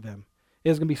end well for them.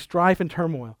 It's going to be strife and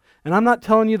turmoil. And I'm not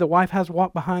telling you the wife has to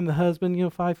walk behind the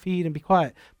husband, 5 feet and be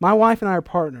quiet. My wife and I are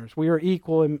partners. We are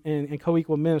equal and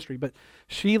co-equal in ministry, but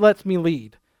she lets me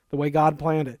lead the way God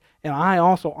planned it. And I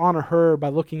also honor her by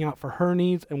looking out for her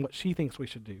needs and what she thinks we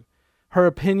should do. Her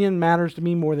opinion matters to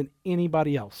me more than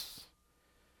anybody else.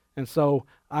 And so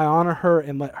I honor her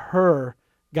and let her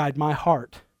guide my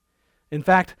heart. In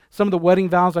fact, some of the wedding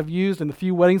vows I've used and the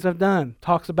few weddings I've done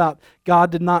talks about God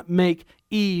did not make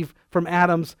Eve from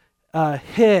Adam's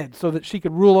head so that she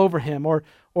could rule over him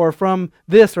or from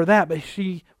this or that, but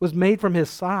she was made from his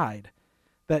side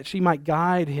that she might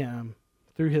guide him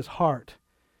through his heart.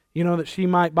 That she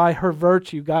might by her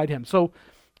virtue guide him. So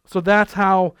that's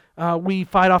how we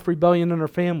fight off rebellion in our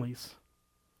families.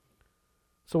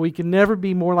 So we can never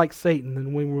be more like Satan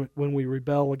than when we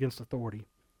rebel against authority.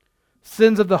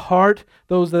 Sins of the heart,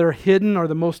 those that are hidden, are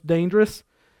the most dangerous.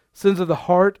 Sins of the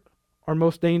heart are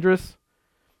most dangerous.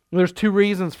 And there's 2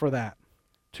 reasons for that.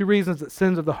 2 reasons that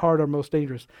sins of the heart are most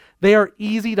dangerous. They are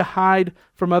easy to hide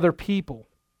from other people.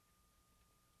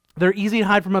 They're easy to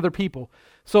hide from other people.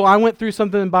 So I went through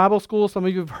something in Bible school. Some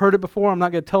of you have heard it before. I'm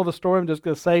not going to tell the story. I'm just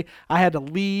going to say I had to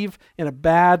leave in a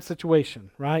bad situation,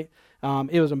 right?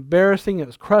 It was embarrassing. It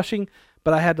was crushing.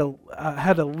 But I had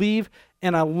to leave,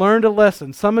 and I learned a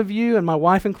lesson. Some of you, and my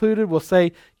wife included, will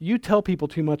say, you tell people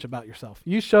too much about yourself.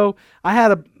 I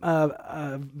had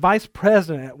a vice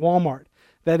president at Walmart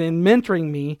that in mentoring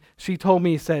me, she told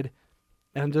me, said,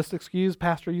 and just excuse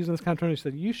pastor using this kind of term, she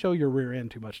said, you show your rear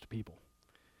end too much to people.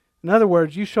 In other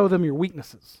words, you show them your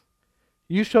weaknesses.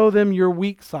 You show them your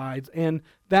weak sides, and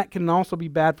that can also be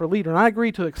bad for a leader. And I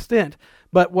agree to an extent,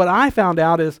 but what I found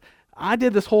out is I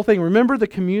did this whole thing. Remember the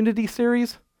community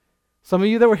series? Some of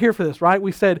you that were here for this, right?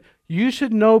 We said you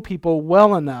should know people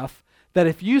well enough that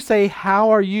if you say, "How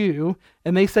are you?"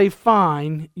 and they say,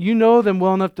 "Fine," you know them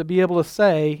well enough to be able to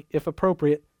say, if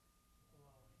appropriate,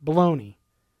 "Baloney."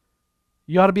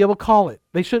 You ought to be able to call it.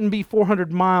 They shouldn't be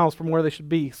 400 miles from where they should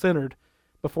be centered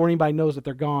before anybody knows that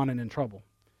they're gone and in trouble.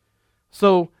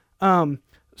 So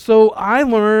I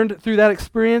learned through that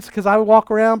experience, because I would walk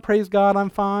around, praise God, I'm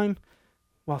fine,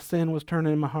 while sin was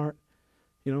turning in my heart.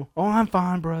 Oh, I'm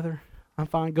fine, brother. I'm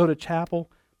fine. Go to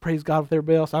chapel, praise God with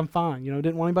everybody else. I'm fine.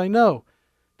 Didn't want anybody to know.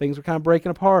 Things were kind of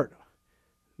breaking apart.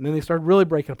 And then they started really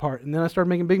breaking apart. And then I started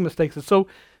making big mistakes. And so,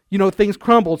 things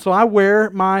crumbled. So I wear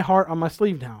my heart on my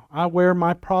sleeve now. I wear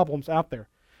my problems out there.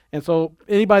 And so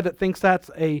anybody that thinks that's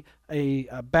a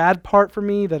bad part for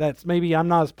me, that's maybe I'm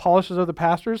not as polished as other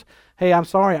pastors, hey, I'm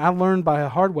sorry. I learned by a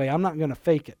hard way. I'm not going to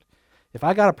fake it. If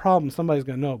I got a problem, somebody's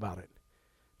going to know about it.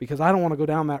 Because I don't want to go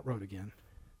down that road again.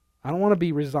 I don't want to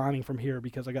be resigning from here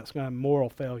because I got some kind of moral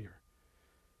failure.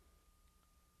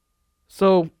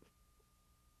 So,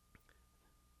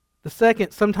 the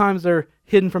second, sometimes they're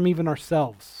hidden from even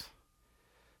ourselves.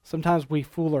 Sometimes we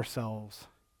fool ourselves.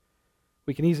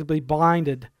 We can easily be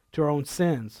blinded to our own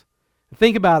sins.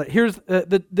 Think about it. Here's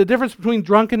the difference between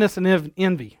drunkenness and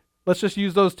envy. Let's just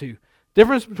use those two.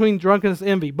 Difference between drunkenness and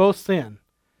envy, both sin.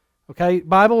 Okay?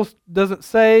 Bible doesn't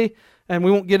say, and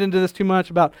we won't get into this too much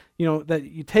about, that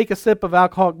you take a sip of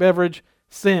alcoholic beverage,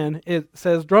 sin. It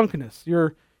says drunkenness.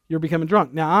 You're becoming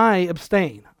drunk. Now, I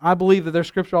abstain. I believe that their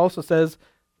scripture also says,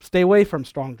 stay away from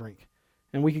strong drink.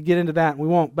 And we could get into that, and we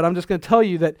won't. But I'm just going to tell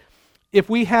you that if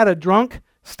we had a drunk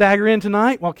stagger in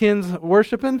tonight while Ken's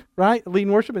worshiping, right,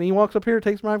 leading worship, and he walks up here,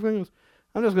 takes my phone, and goes,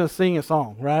 I'm just going to sing a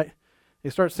song, right? He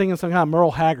starts singing some kind of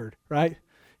Merle Haggard, right?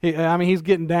 He's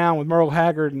getting down with Merle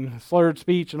Haggard and slurred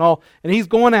speech and all, and he's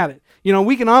going at it.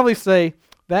 We can obviously say,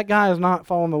 that guy is not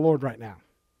following the Lord right now.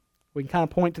 We can kind of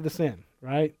point to the sin,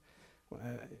 right?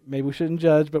 Maybe we shouldn't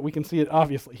judge, but we can see it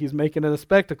obviously. He's making it a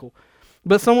spectacle.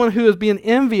 But someone who is being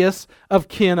envious of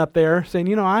Ken up there,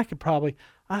 saying, I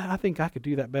think I could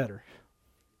do that better.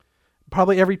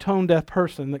 Probably every tone-deaf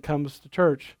person that comes to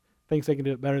church thinks they can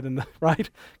do it better than that, right?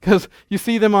 Because you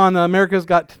see them on America's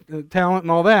Got Talent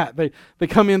and all that. They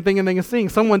come in thinking they can sing.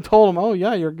 Someone told them, oh,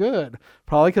 yeah, you're good.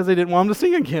 Probably because they didn't want them to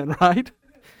sing again, right?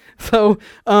 So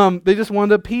they just wanted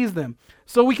to appease them.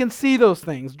 So we can see those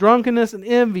things. Drunkenness and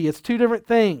envy, it's two different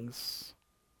things.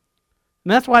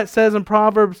 And that's why it says in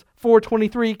Proverbs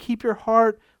 4:23, keep your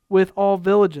heart with all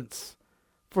diligence,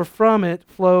 for from it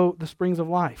flow the springs of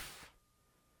life.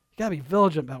 You got to be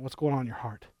vigilant about what's going on in your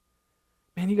heart.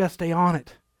 Man, you got to stay on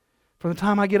it. From the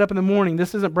time I get up in the morning,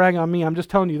 this isn't bragging on me. I'm just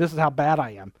telling you this is how bad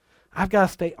I am. I've got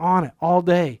to stay on it all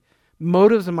day.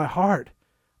 Motives in my heart.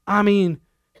 I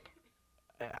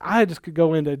just could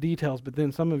go into details, but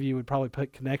then some of you would probably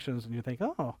put connections and you think,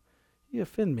 oh, you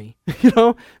offend me.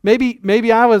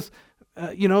 Maybe I was,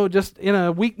 just in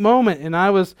a weak moment and I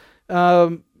was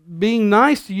being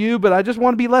nice to you, but I just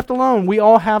want to be left alone. We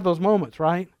all have those moments,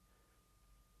 right?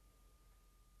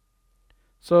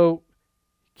 So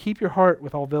keep your heart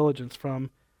with all diligence,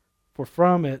 for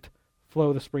from it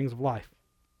flow the springs of life.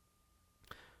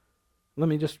 Let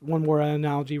me just, one more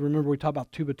analogy. Remember we talked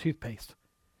about tube of toothpaste.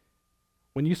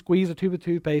 When you squeeze a tube of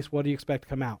toothpaste, what do you expect to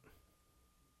come out?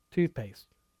 Toothpaste.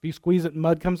 If you squeeze it and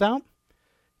mud comes out,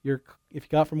 if you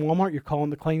got it from Walmart, you're calling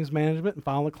the claims management and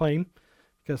filing a claim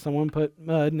because someone put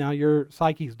mud. Now your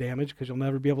psyche's damaged because you'll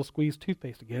never be able to squeeze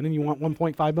toothpaste again, and you want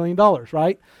 $1.5 million,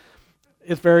 right?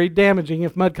 It's very damaging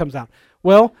if mud comes out.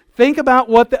 Well, think about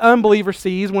what the unbeliever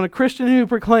sees when a Christian who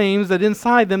proclaims that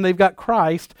inside them they've got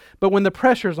Christ, but when the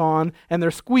pressure's on and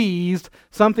they're squeezed,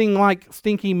 something like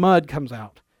stinky mud comes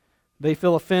out. They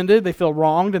feel offended, they feel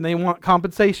wronged, and they want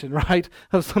compensation, right,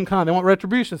 of some kind. They want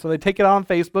retribution, so they take it out on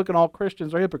Facebook, and all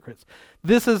Christians are hypocrites.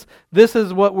 This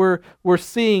is what we're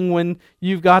seeing when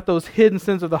you've got those hidden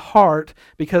sins of the heart,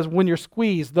 because when you're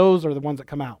squeezed, those are the ones that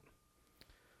come out.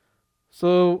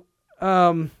 So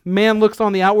man looks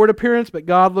on the outward appearance, but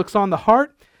God looks on the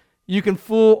heart. You can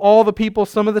fool all the people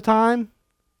some of the time.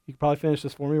 You can probably finish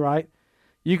this for me, right?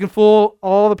 You can fool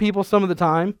all the people some of the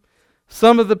time,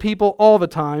 some of the people all the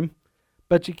time,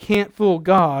 but you can't fool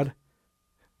God.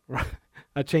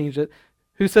 I changed it.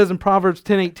 Who says in Proverbs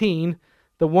 10:18,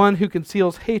 the one who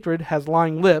conceals hatred has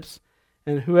lying lips,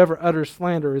 and whoever utters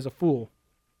slander is a fool.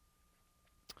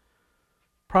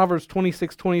 Proverbs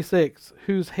 26:26,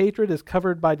 whose hatred is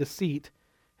covered by deceit,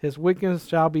 his wickedness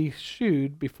shall be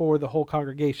shewed before the whole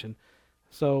congregation.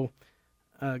 So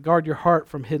guard your heart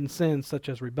from hidden sins such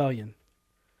as rebellion.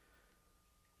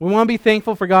 We want to be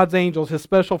thankful for God's angels, His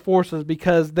special forces,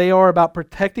 because they are about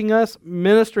protecting us,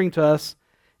 ministering to us,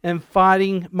 and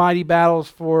fighting mighty battles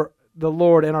for the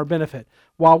Lord and our benefit.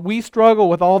 While we struggle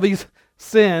with all these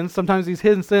sins, sometimes these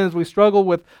hidden sins, we struggle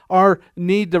with our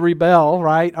need to rebel,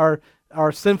 right?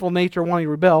 Our sinful nature wanting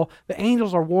to rebel. The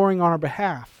angels are warring on our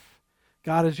behalf.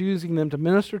 God is using them to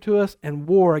minister to us and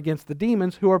war against the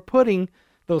demons who are putting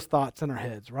those thoughts in our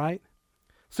heads, right?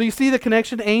 So you see the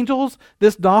connection to angels?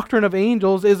 This doctrine of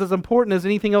angels is as important as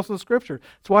anything else in the Scripture.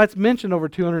 That's why it's mentioned over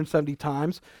 270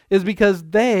 times, is because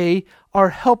they are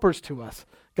helpers to us.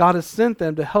 God has sent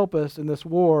them to help us in this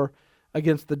war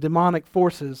against the demonic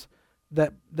forces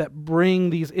that bring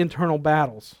these internal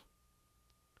battles.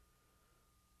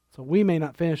 So we may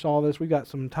not finish all this. We've got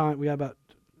some time. We have about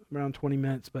around 20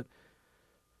 minutes, but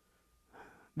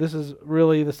this is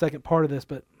really the second part of this.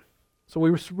 But so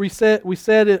we said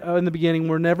it in the beginning,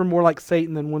 we're never more like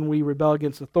Satan than when we rebel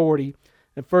against authority.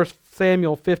 In 1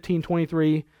 Samuel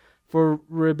 15:23, for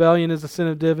rebellion is a sin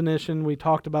of divination. We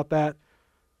talked about that.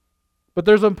 But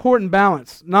there's an important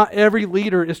balance. Not every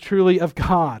leader is truly of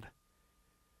God.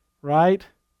 Right?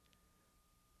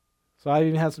 So I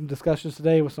even had some discussions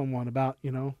today with someone about,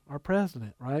 our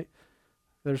president, right?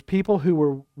 There's people who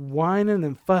were whining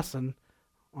and fussing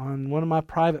on one of my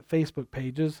private Facebook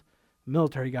pages,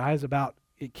 military guys, about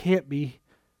it can't be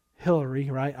Hillary,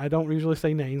 right? I don't usually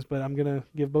say names, but I'm going to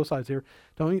give both sides here.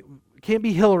 It can't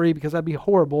be Hillary because that'd be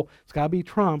horrible. It's got to be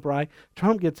Trump, right?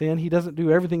 Trump gets in, he doesn't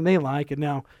do everything they like, and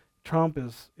now Trump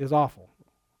is awful.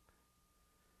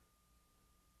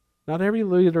 Not every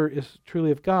leader is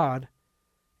truly of God,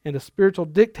 and a spiritual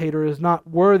dictator is not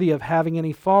worthy of having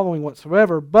any following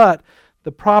whatsoever, but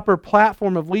the proper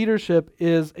platform of leadership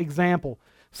is example.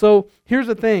 So here's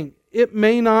the thing. It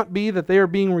may not be that they are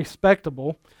being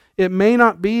respectable. It may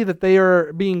not be that they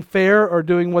are being fair or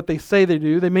doing what they say they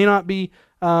do. They may not be.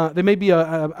 They may be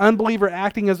an unbeliever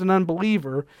acting as an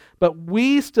unbeliever, but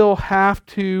we still have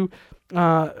to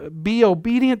be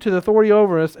obedient to the authority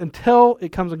over us until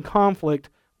it comes in conflict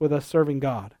with us serving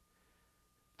God.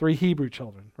 3 Hebrew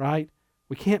children, right?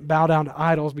 We can't bow down to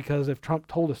idols because if Trump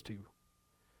told us to,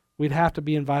 we'd have to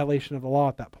be in violation of the law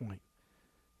at that point.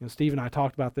 Steve and I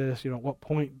talked about this. At what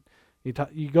point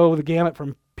you go the gamut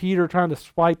from Peter trying to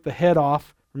swipe the head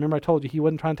off. Remember I told you he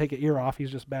wasn't trying to take an ear off. He's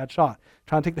just a bad shot.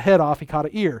 Trying to take the head off, he caught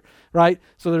an ear, right?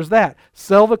 So there's that.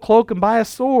 Sell the cloak and buy a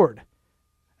sword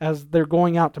as they're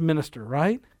going out to minister,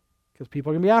 right? Because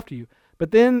people are going to be after you. But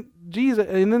then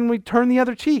then we turn the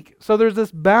other cheek. So there's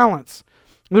this balance.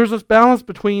 There's this balance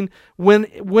between when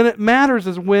it matters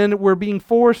is when we're being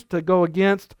forced to go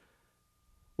against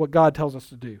what God tells us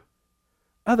to do.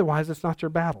 Otherwise, it's not your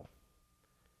battle.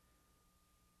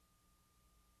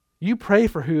 You pray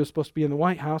for who is supposed to be in the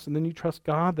White House, and then you trust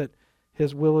God that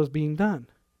His will is being done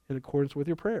in accordance with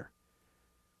your prayer.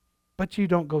 But you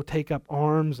don't go take up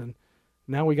arms, and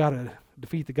now we got to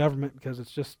defeat the government because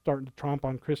it's just starting to tromp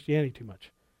on Christianity too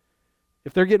much.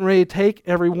 If they're getting ready to take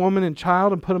every woman and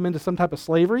child and put them into some type of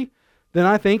slavery, then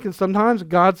I think, and sometimes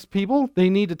God's people, they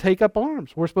need to take up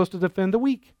arms. We're supposed to defend the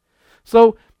weak.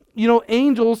 So,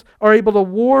 angels are able to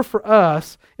war for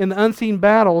us in the unseen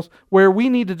battles where we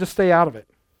need to just stay out of it.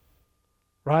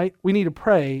 Right? We need to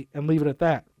pray and leave it at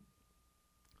that.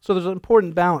 So there's an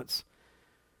important balance.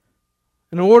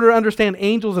 In order to understand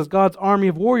angels as God's army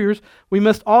of warriors, we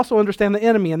must also understand the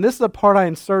enemy. And this is a part I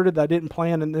inserted that I didn't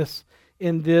plan in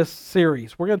this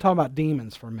series. We're going to talk about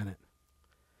demons for a minute.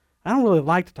 I don't really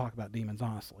like to talk about demons,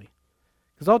 honestly.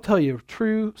 Because I'll tell you a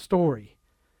true story.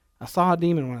 I saw a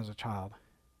demon when I was a child.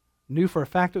 Knew for a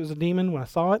fact it was a demon when I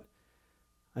saw it.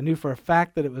 I knew for a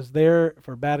fact that it was there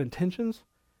for bad intentions.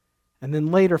 And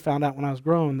then later found out when I was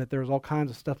grown that there was all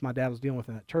kinds of stuff my dad was dealing with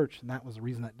in that church, and that was the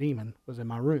reason that demon was in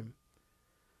my room.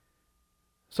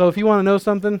 So if you want to know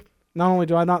something, not only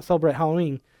do I not celebrate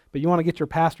Halloween, but you want to get your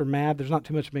pastor mad, there's not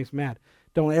too much that makes me mad.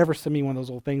 Don't ever send me one of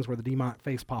those old things where the demonic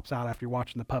face pops out after you're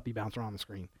watching the puppy bounce around the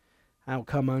screen. I will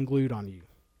come unglued on you.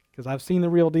 Because I've seen the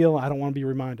real deal, I don't want to be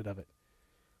reminded of it.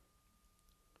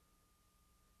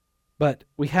 But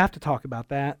we have to talk about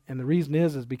that, and the reason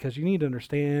is because you need to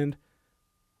understand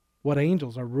what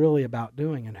angels are really about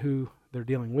doing and who they're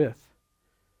dealing with.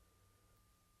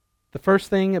 The first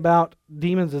thing about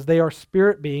demons is they are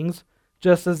spirit beings,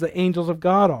 just as the angels of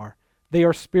God are. They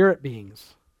are spirit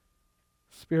beings.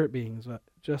 Spirit beings,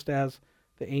 just as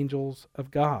the angels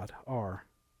of God are.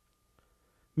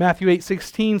 Matthew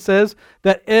 8:16 says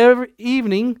that every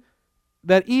evening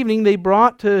they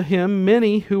brought to him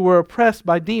many who were oppressed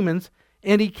by demons,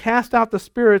 and he cast out the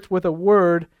spirits with a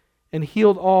word and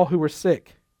healed all who were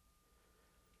sick.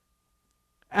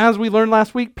 As we learned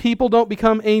last week, people don't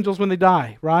become angels when they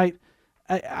die, right?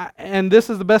 And this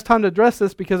is the best time to address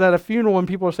this because at a funeral when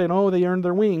people are saying, oh, they earned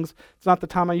their wings, it's not the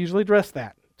time I usually address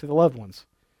that to the loved ones.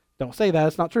 Don't say that.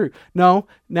 It's not true. No,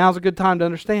 now's a good time to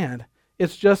understand.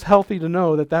 It's just healthy to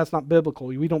know that that's not biblical.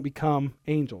 We don't become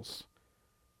angels.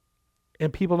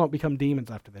 And people don't become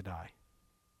demons after they die.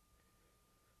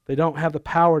 They don't have the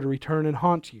power to return and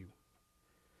haunt you.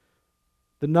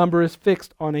 The number is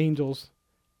fixed on angels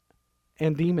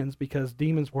and demons because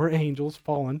demons were angels,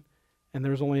 fallen, and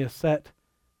there's only a set,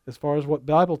 as far as what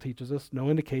the Bible teaches us, no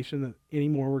indication that any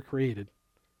more were created.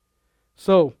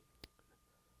 So,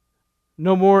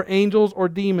 no more angels or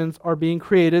demons are being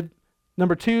created.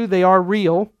 Number 2, they are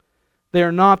real. They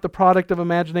are not the product of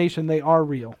imagination. They are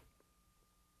real.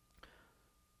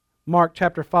 Mark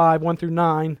chapter 5, 1 through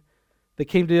 9. They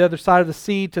came to the other side of the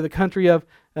sea, to the country of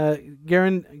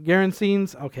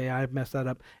Gerasenes. Okay, I messed that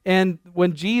up. And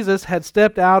when Jesus had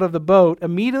stepped out of the boat,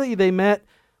 immediately they met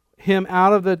him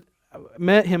out of the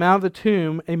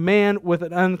tomb, a man with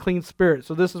an unclean spirit.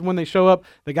 So this is when they show up.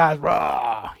 The guy's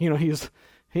raw.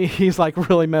 He's like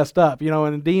really messed up,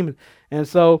 and a demon. And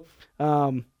so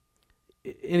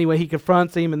anyway, he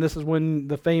confronts him, and this is when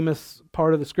the famous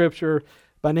part of the scripture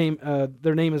by name,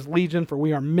 their name is Legion, for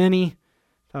we are many.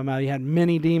 Talking about he had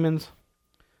many demons.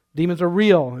 Demons are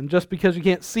real, and just because you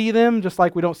can't see them, just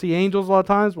like we don't see angels a lot of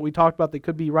times, but we talked about they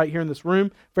could be right here in this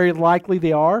room, very likely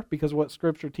they are, because of what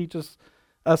Scripture teaches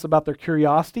us about their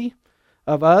curiosity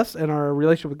of us and our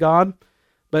relationship with God.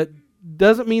 But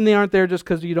doesn't mean they aren't there just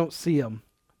because you don't see them.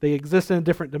 They exist in a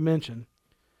different dimension.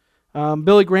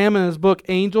 Billy Graham, in his book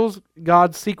Angels,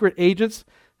 God's Secret Agents,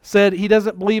 said he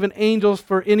doesn't believe in angels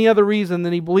for any other reason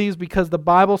than he believes because the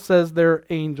Bible says they're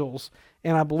angels.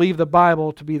 And I believe the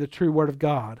Bible to be the true Word of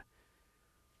God.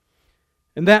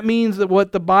 And that means that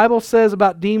what the Bible says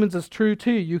about demons is true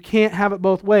too. You can't have it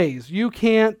both ways. You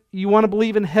want to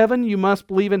believe in heaven, you must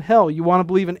believe in hell. You want to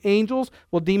believe in angels,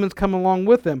 well, demons come along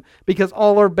with them, because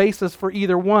all our basis for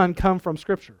either one come from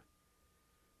Scripture.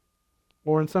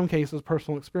 Or in some cases,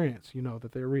 personal experience. You know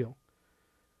that they're real.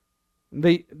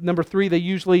 Number 3, they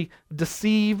usually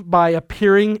deceive by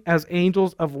appearing as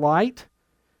angels of light.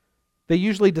 They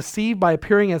usually deceive by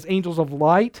appearing as angels of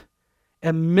light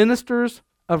and ministers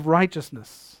of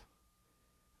righteousness.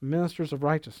 Ministers of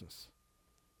righteousness.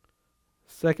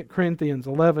 2 Corinthians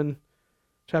 11,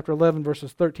 chapter 11,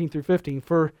 verses 13 through 15.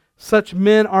 For such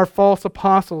men are false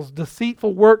apostles,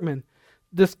 deceitful workmen,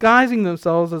 disguising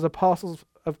themselves as apostles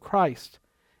of Christ.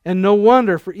 And no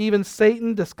wonder, for even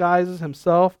Satan disguises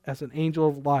himself as an angel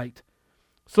of light.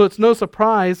 So it's no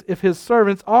surprise if his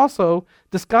servants also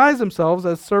disguise themselves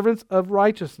as servants of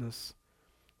righteousness.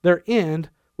 Their end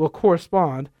will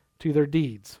correspond to their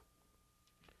deeds.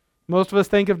 Most of us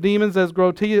think of demons as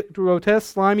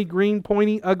grotesque, slimy, green,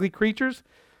 pointy, ugly creatures.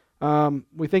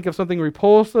 We think of something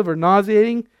repulsive or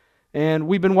nauseating, and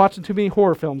we've been watching too many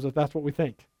horror films if that's what we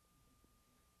think.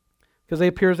 Because they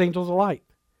appear as angels of light.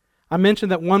 I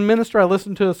mentioned that one minister, I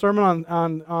listened to a sermon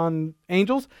on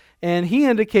angels, and he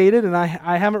indicated, and I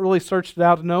haven't really searched it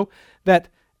out to know, that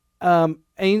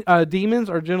demons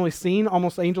are generally seen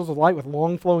almost angels of light with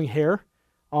long flowing hair,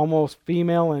 almost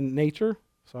female in nature.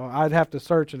 So I'd have to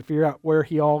search and figure out where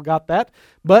he all got that.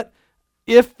 But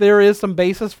if there is some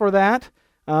basis for that,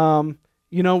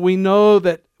 we know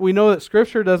that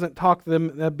Scripture doesn't talk to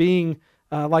them being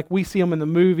like we see them in the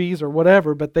movies or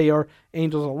whatever, but they are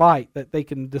angels of light, that they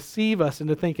can deceive us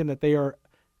into thinking that they are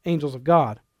angels of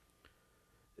God.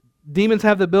 Demons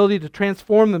have the ability to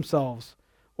transform themselves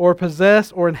or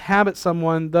possess or inhabit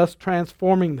someone, thus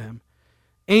transforming them.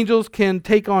 Angels can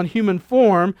take on human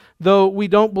form, though we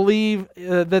don't believe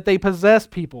that they possess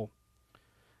people.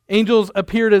 Angels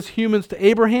appeared as humans to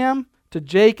Abraham, to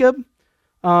Jacob,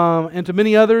 and to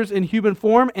many others in human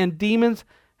form, and demons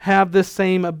have this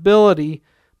same ability,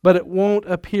 but it won't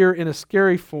appear in a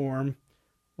scary form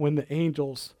when the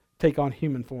angels take on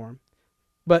human form.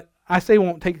 But I say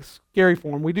won't take scary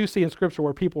form. We do see in Scripture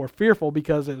where people are fearful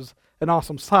because it was an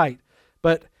awesome sight,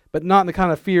 but not in the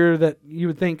kind of fear that you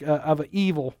would think of an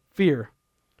evil fear.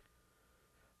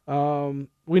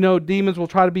 We know demons will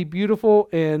try to be beautiful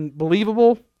and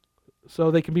believable so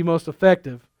they can be most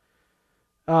effective.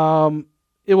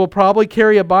 It will probably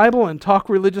carry a Bible and talk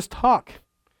religious talk.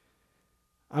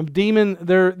 Demon,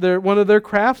 they're one of their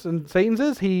crafts, and Satan's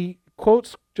is he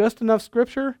quotes just enough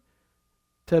Scripture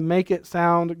to make it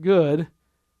sound good,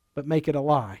 but make it a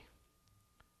lie.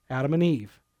 Adam and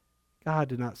Eve. God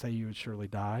did not say you would surely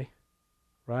die,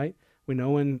 right? We know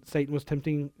when Satan was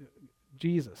tempting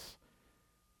Jesus,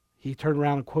 he turned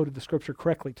around and quoted the Scripture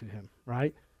correctly to him,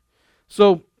 right?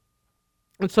 So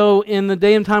in the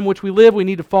day and time in which we live, we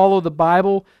need to follow the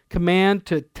Bible command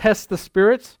to test the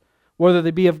spirits, whether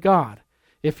they be of God.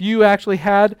 If you actually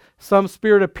had some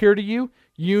spirit appear to you,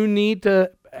 you need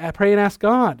to pray and ask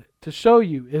God, to show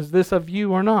you, is this of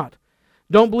you or not?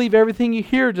 Don't believe everything you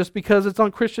hear just because it's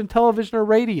on Christian television or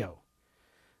radio.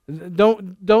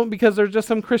 Don't because there's just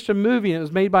some Christian movie and it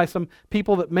was made by some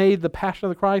people that made The Passion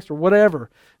of the Christ or whatever.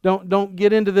 Don't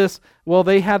get into this, well,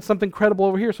 they had something credible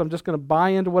over here, so I'm just going to buy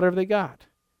into whatever they got.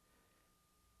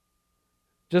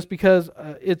 Just because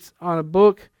it's on a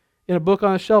book, in a book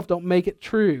on a shelf, don't make it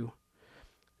true.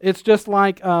 It's just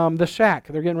like The Shack.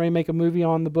 They're getting ready to make a movie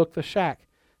on the book The Shack.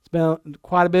 It's been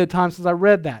quite a bit of time since I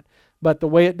read that. But the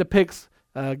way it depicts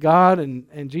God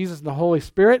and Jesus and the Holy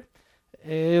Spirit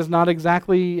is not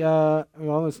exactly,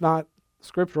 it's not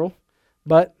scriptural,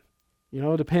 but,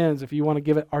 it depends if you want to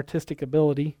give it artistic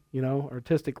ability,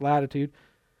 artistic latitude.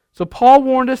 So Paul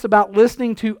warned us about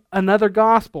listening to another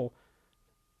gospel,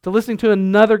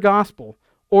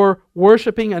 or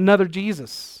worshiping another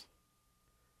Jesus.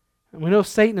 And we know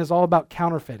Satan is all about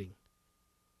counterfeiting.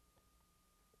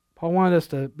 Paul wanted us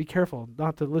to be careful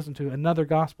not to listen to another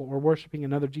gospel or worshiping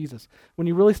another Jesus. When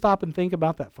you really stop and think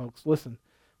about that, folks, listen.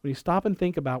 When you stop and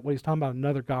think about what he's talking about,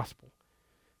 another gospel,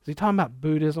 is he talking about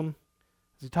Buddhism?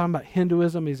 Is he talking about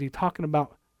Hinduism? Is he talking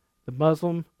about the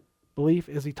Muslim belief?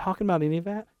 Is he talking about any of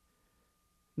that?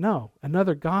 No.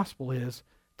 Another gospel is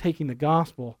taking the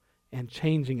gospel and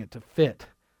changing it to fit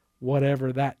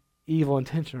whatever that evil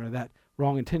intention or that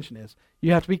wrong intention is.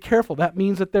 You have to be careful. That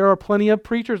means that there are plenty of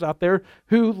preachers out there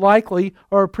who likely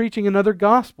are preaching another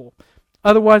gospel.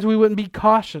 Otherwise, we wouldn't be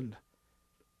cautioned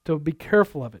to be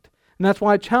careful of it. And that's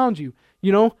why I challenge you.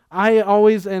 I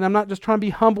always, and I'm not just trying to be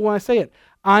humble when I say it,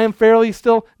 I am fairly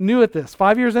still new at this.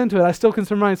 5 years into it, I still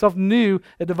consider myself new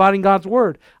at dividing God's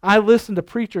Word. I listen to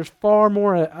preachers far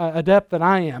more adept than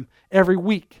I am every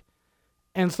week.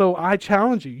 And so I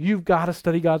challenge you. You've got to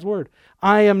study God's Word.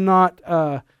 I am not,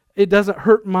 it doesn't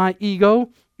hurt my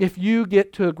ego if you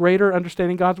get to a greater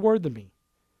understanding of God's Word than me.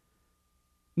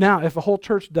 Now, if a whole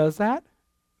church does that,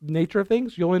 nature of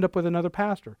things, you'll end up with another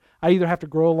pastor. I either have to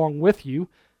grow along with you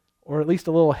or at least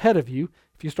a little ahead of you.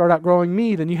 If you start outgrowing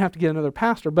me, then you have to get another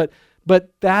pastor. But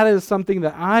that is something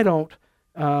that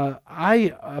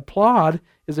I applaud,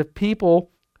 is if people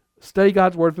study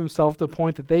God's Word for themselves to the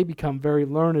point that they become very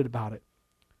learned about it.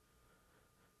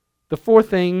 The fourth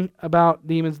thing about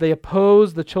demons, they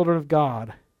oppose the children of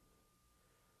God.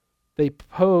 They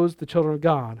oppose the children of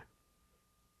God.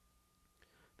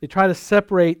 They try to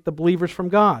separate the believers from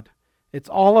God. It's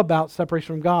all about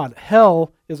separation from God.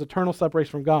 Hell is eternal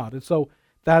separation from God. And so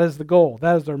that is the goal.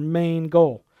 That is their main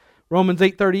goal. Romans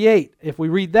 8:38, if we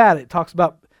read that, it talks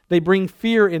about they bring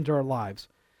fear into our lives.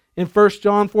 In 1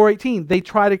 John 4:18, they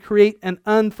try to create an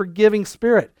unforgiving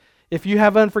spirit. If you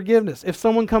have unforgiveness, if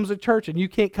someone comes to church and you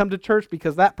can't come to church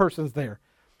because that person's there,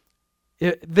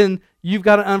 then you've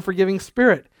got an unforgiving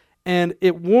spirit. And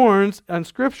it warns in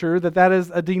Scripture that is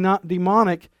a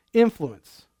demonic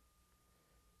influence.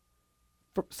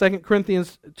 2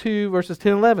 Corinthians 2, verses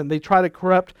 10 and 11, they try to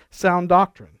corrupt sound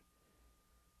doctrine.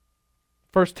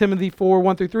 1 Timothy 4,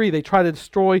 1 through 3, they try to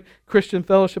destroy Christian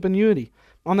fellowship and unity.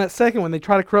 On that second one, they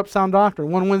try to corrupt sound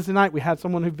doctrine. One Wednesday night, we had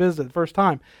someone who visited the first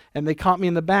time, and they caught me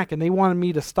in the back, and they wanted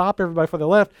me to stop everybody before they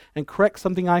left and correct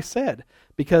something I said,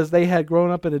 because they had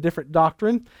grown up in a different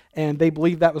doctrine, and they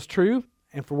believed that was true.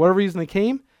 And for whatever reason they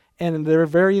came, and they're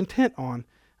very intent on,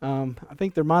 I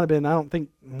think there might have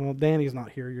been, Danny's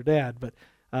not here, your dad, but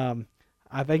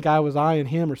I think I was eyeing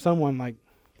him or someone,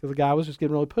 because the guy was just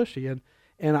getting really pushy.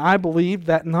 And I believed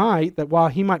that night that while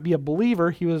he might be a believer,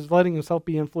 he was letting himself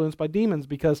be influenced by demons,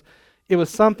 because it was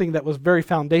something that was very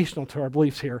foundational to our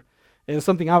beliefs here. And it's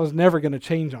something I was never going to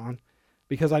change on,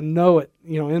 because I know it,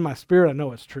 in my spirit, I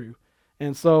know it's true.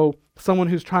 And so someone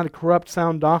who's trying to corrupt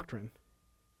sound doctrine.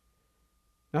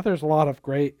 Now there's a lot of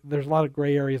gray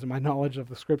areas in my knowledge of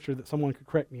the Scripture that someone could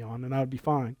correct me on, and I would be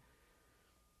fine.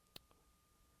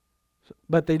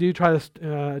 But they do try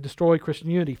to destroy Christian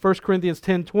unity. 1 Corinthians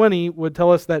 10:20 would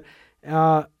tell us that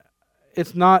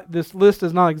this list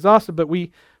is not exhaustive, but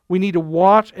we need to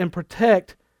watch and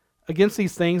protect against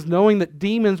these things, knowing that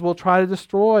demons will try to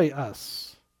destroy us.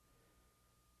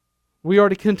 We are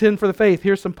to contend for the faith.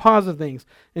 Here's some positive things.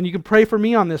 And you can pray for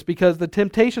me on this, because the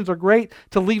temptations are great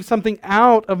to leave something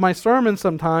out of my sermon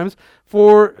sometimes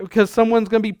because someone's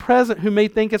going to be present who may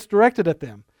think it's directed at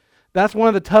them. That's one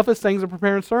of the toughest things of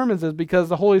preparing sermons, is because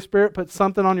the Holy Spirit puts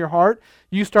something on your heart.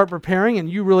 You start preparing and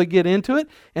you really get into it,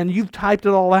 and you've typed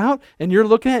it all out, and you're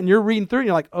looking at it and you're reading through it, and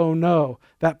you're like, oh no,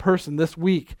 that person this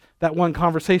week, that one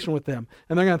conversation with them,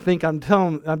 and they're going to think I'm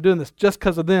doing this just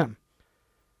because of them.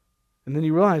 And then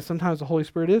you realize sometimes the Holy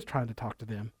Spirit is trying to talk to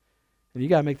them, and you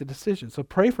got to make the decision. So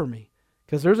pray for me,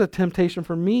 Because there's a temptation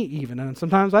for me even. And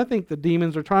sometimes I think the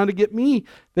demons are trying to get me.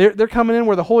 They're coming in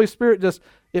where the Holy Spirit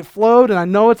it flowed, and I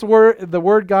know it's the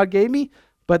word God gave me,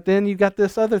 but then you got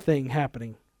this other thing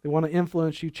happening. They want to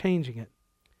influence you changing it.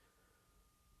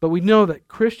 But we know that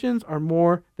Christians are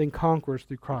more than conquerors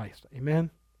through Christ.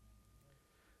 Amen?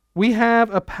 We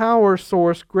have a power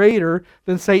source greater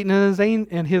than Satan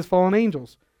and his fallen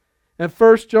angels. And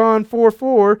 1 John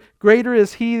 4:4, greater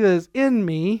is he that is in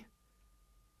me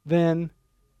than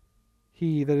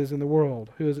he that is in the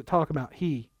world. Who is it talking about?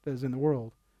 He that is in the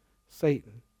world.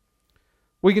 Satan.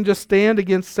 We can just stand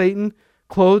against Satan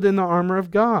clothed in the armor of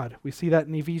God. We see that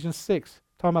in Ephesians 6,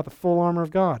 talking about the full armor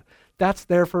of God. That's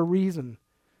there for a reason.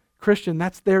 Christian,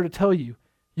 that's there to tell you,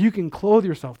 you can clothe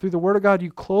yourself. Through the Word of God,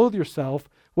 you clothe yourself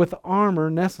with the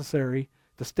armor necessary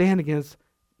to stand against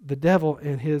the devil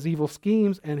and his evil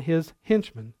schemes and his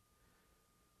henchmen.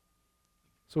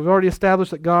 So we've already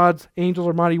established that God's angels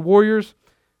are mighty warriors,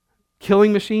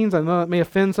 killing machines. I know it may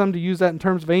offend some to use that in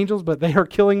terms of angels, but they are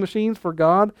killing machines for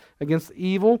God against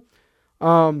evil.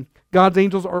 God's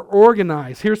angels are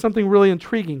organized. Here's something really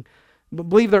intriguing. I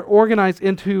believe they're organized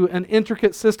into an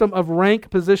intricate system of rank,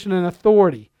 position, and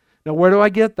authority. Now, where do I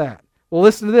get that? Well,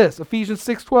 listen to this. Ephesians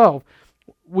 6:12.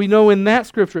 We know in that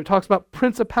scripture it talks about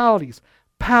principalities,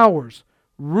 powers,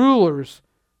 rulers,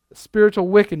 spiritual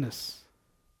wickedness.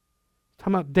 It's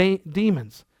talking about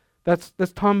demons. That's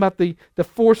talking about the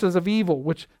forces of evil,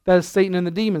 which that is Satan and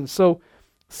the demons. So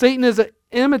Satan is an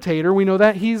imitator. We know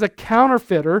that. He's a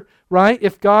counterfeiter, right?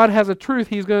 If God has a truth,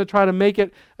 he's going to try to make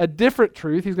it a different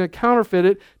truth. He's going to counterfeit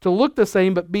it to look the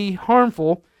same but be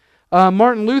harmful.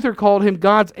 Martin Luther called him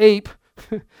God's ape.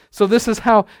 So this is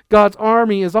how God's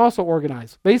army is also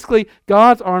organized. Basically,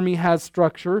 God's army has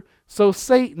structure, so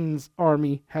Satan's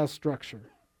army has structure.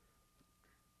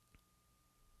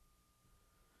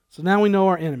 So now we know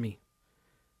our enemy,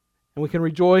 and we can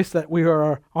rejoice that we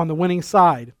are on the winning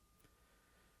side.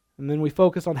 And then we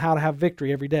focus on how to have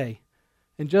victory every day.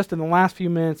 And just in the last few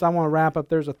minutes, I want to wrap up.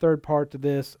 There's a third part to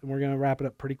this, and we're going to wrap it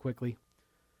up pretty quickly.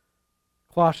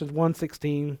 Colossians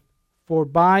 1:16, for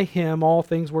by him all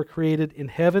things were created in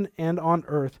heaven and on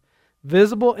earth,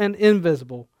 visible and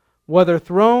invisible, whether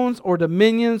thrones or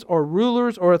dominions or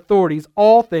rulers or authorities,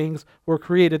 all things were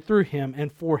created through him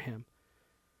and for him.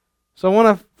 So I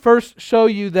want to first show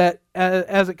you that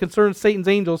as it concerns Satan's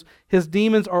angels, his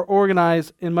demons are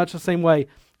organized in much the same way.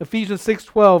 Ephesians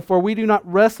 6:12, for we do not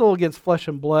wrestle against flesh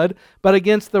and blood, but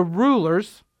against the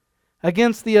rulers,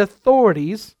 against the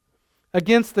authorities,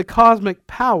 against the cosmic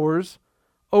powers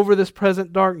over this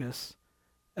present darkness,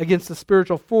 against the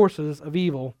spiritual forces of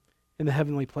evil in the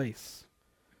heavenly place.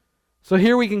 So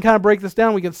here we can kind of break this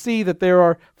down. We can see that there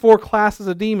are 4 classes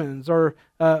of demons, or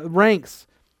ranks.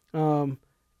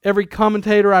 Every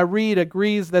commentator I read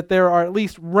agrees that there are at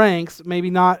least ranks, maybe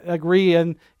not agree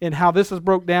in how this is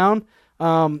broke down,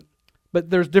 but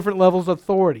there's different levels of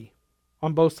authority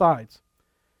on both sides.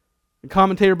 A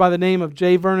commentator by the name of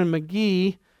J. Vernon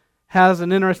McGee has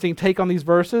an interesting take on these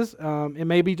verses. It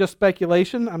may be just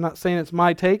speculation. I'm not saying it's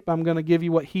my take, but I'm going to give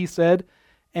you what he said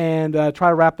and try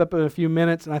to wrap it up in a few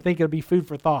minutes, and I think it'll be food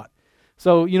for thought.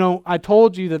 So, I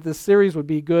told you that this series would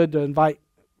be good to invite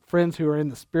friends who are in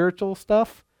the spiritual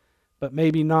stuff, but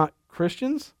maybe not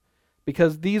Christians,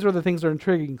 because these are the things that are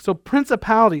intriguing. So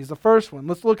principalities, the first one,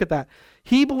 let's look at that.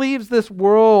 He believes this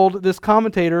world, this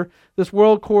commentator, this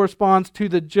world corresponds to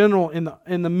the general in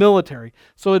the military.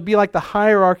 So it'd be like the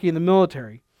hierarchy in the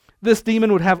military. This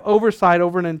demon would have oversight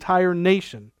over an entire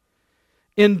nation.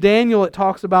 In Daniel, it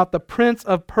talks about the prince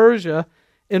of Persia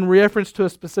in reference to a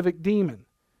specific demon.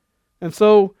 And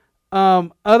so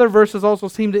other verses also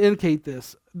seem to indicate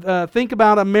this. Think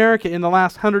about America in the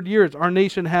last 100 years. Our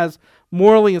nation has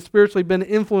morally and spiritually been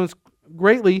influenced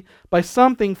greatly by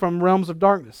something from realms of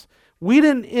darkness. We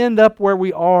didn't end up where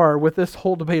we are with this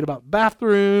whole debate about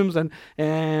bathrooms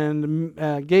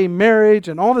and gay marriage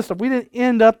and all this stuff. We didn't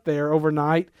end up there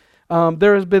overnight.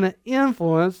 There has been an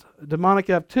influence, demonic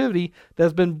activity, that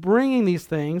has been bringing these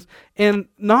things, and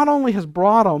not only has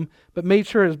brought them, but made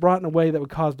sure it is brought in a way that would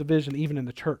cause division even in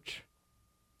the church.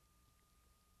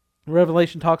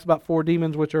 Revelation talks about 4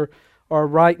 demons which are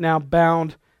right now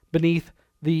bound beneath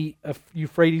the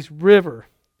Euphrates River.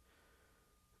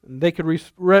 They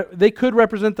could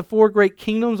represent the 4 great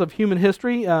kingdoms of human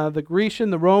history, the Grecian,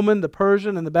 the Roman, the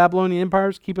Persian, and the Babylonian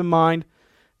empires. Keep in mind,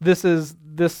 this is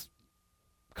this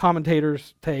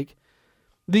commentator's take.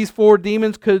 These 4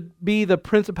 demons could be the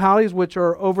principalities which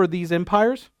are over these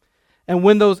empires. And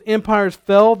when those empires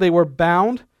fell, they were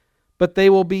bound, but they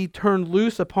will be turned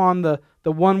loose upon the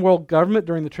one world government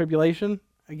during the tribulation.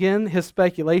 Again, his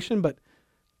speculation, but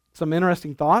some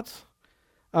interesting thoughts.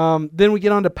 Then we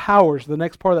get on to powers, the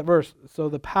next part of that verse. So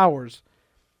the powers.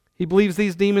 He believes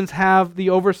these demons have the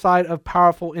oversight of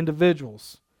powerful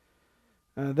individuals.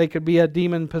 They could be a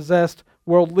demon-possessed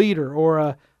world leader or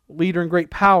a leader in great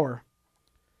power.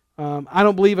 I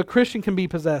don't believe a Christian can be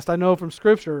possessed. I know from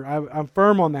Scripture, I'm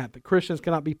firm on that Christians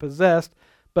cannot be possessed,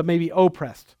 but maybe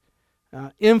oppressed.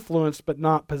 Influenced, but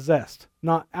not possessed.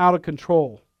 Not out of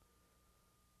control.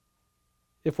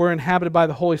 If we're inhabited by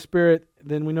the Holy Spirit,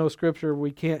 then we know Scripture,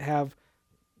 we can't have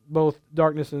both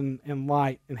darkness and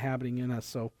light inhabiting in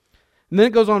us. And then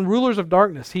it goes on, rulers of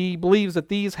darkness. He believes that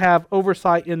these have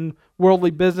oversight in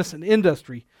worldly business and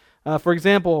industry. For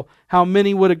example, how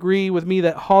many would agree with me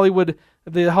that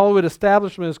the Hollywood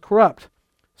establishment is corrupt?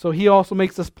 So he also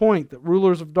makes this point, that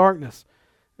rulers of darkness.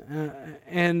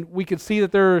 And we could see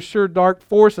that there are sure dark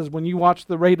forces when you watch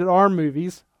the rated R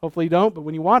movies. Hopefully you don't, but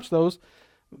when you watch those,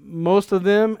 most of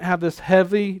them have this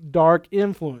heavy, dark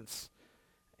influence.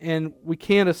 And we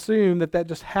can't assume that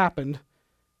just happened,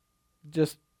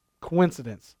 just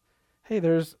coincidence. Hey,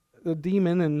 there's the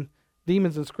demons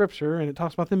in Scripture, and it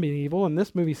talks about them being evil, and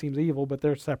this movie seems evil, but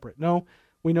they're separate. No,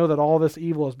 we know that all this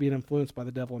evil is being influenced by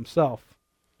the devil himself.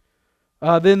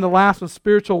 Then the last one,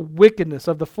 spiritual wickedness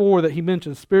of the four that he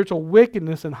mentions, spiritual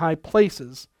wickedness in high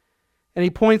places. And he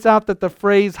points out that the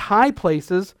phrase high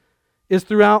places is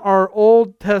throughout our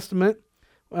Old Testament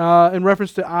in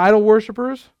reference to idol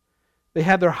worshipers. They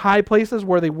had their high places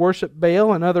where they worship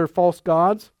Baal and other false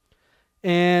gods.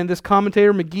 And this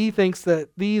commentator, McGee, thinks that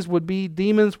these would be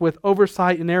demons with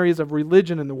oversight in areas of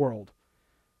religion in the world.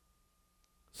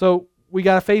 So we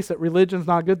got to face it, religion's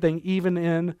not a good thing, even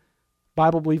in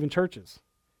Bible-believing churches.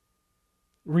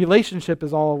 Relationship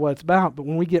is all what it's about, but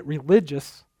when we get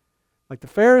religious, like the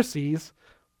Pharisees,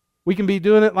 we can be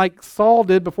doing it like Saul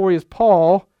did before he was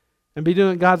Paul, and be doing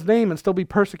it in God's name and still be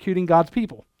persecuting God's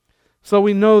people. So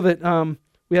we know that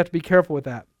we have to be careful with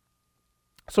that.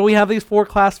 So we have these four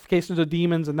classifications of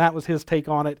demons, and that was his take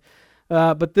on it.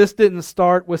 But this didn't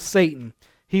start with Satan.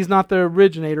 He's not the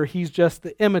originator, he's just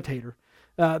the imitator.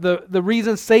 The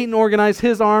reason Satan organized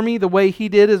his army the way he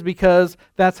did is because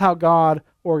that's how God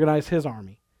organized his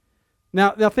army.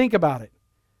 Now think about it.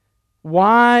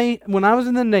 Why, when I was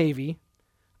in the Navy,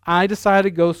 I decided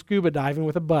to go scuba diving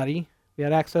with a buddy. We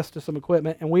had access to some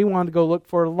equipment, and we wanted to go look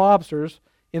for lobsters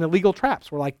in illegal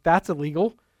traps. We're like, that's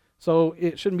illegal, so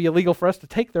it shouldn't be illegal for us to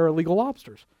take their illegal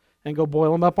lobsters and go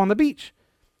boil them up on the beach.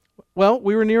 Well,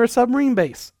 we were near a submarine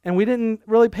base, and we didn't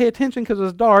really pay attention because it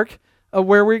was dark of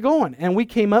where we were going. And we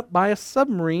came up by a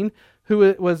submarine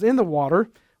who was in the water.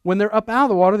 When they're up out of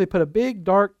the water, they put a big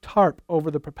dark tarp over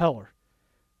the propeller.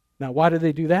 Now, why did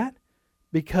they do that?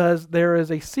 Because there is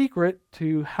a secret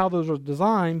to how those are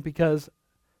designed, because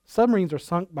submarines are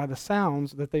sunk by the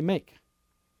sounds that they make.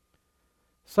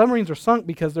 Submarines are sunk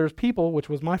because there's people, which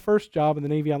was my first job in the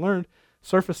Navy I learned,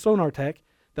 surface sonar tech,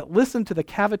 that listen to the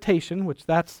cavitation, which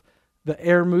that's the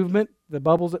air movement, the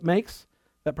bubbles it makes,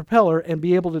 that propeller, and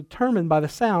be able to determine by the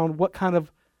sound what kind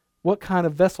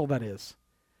of vessel that is.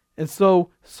 And so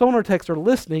sonar techs are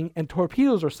listening, and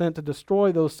torpedoes are sent to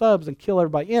destroy those subs and kill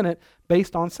everybody in it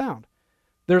based on sound.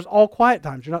 There's all quiet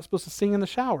times. You're not supposed to sing in the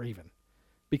shower even,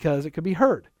 because it could be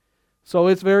heard. So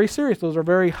it's very serious. Those are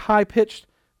very high-pitched,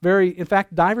 in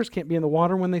fact, divers can't be in the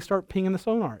water when they start pinging the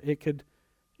sonar. It could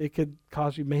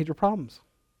cause you major problems.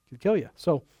 It could kill you.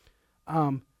 So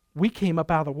we came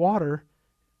up out of the water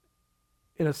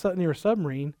near a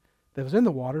submarine that was in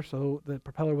the water, so the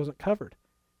propeller wasn't covered.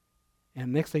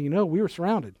 And next thing you know, we were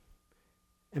surrounded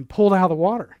and pulled out of the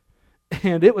water.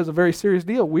 And it was a very serious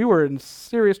deal. We were in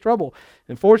serious trouble.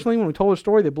 And fortunately, when we told the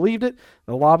story, they believed it.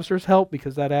 The lobsters helped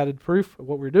because that added proof of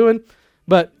what we were doing.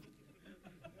 But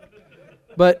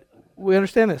we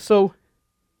understand this. So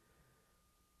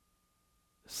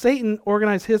Satan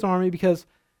organized his army because,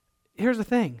 here's the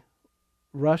thing,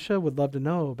 Russia would love to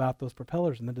know about those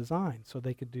propellers and the design so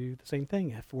they could do the same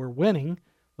thing. If we're winning,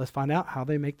 let's find out how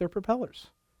they make their propellers.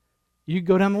 You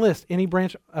go down the list, any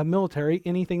branch of military,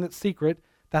 anything that's secret,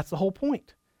 that's the whole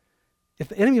point. If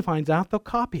the enemy finds out, they'll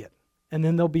copy it, and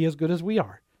then they'll be as good as we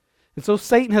are. And so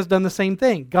Satan has done the same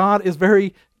thing. God is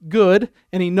very good,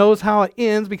 and he knows how it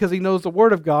ends because he knows the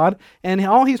Word of God, and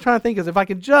all he's trying to think is, if I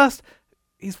could just,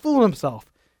 he's fooling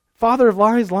himself. Father of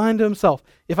lies, lying to himself.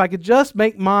 If I could just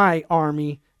make my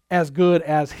army as good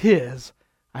as his,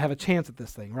 I have a chance at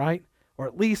this thing, right? Or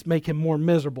at least make him more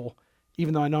miserable.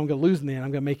 Even though I know I'm going to lose in the end,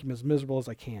 I'm going to make him as miserable as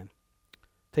I can.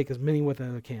 Take as many with it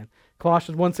as I can.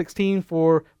 Colossians 1:16,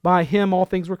 for by him all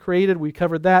things were created. We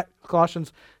covered that.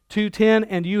 Colossians 2:10,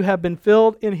 and you have been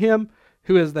filled in him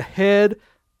who is the head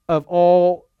of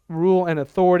all rule and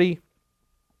authority.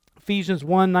 Ephesians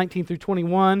 1:19 through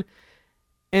 21,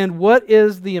 And what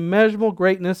is the immeasurable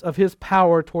greatness of his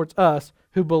power towards us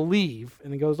who believe?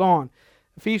 And it goes on.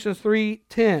 Ephesians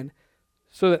 3:10,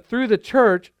 so that through the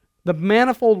church the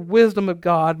manifold wisdom of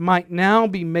God might now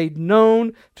be made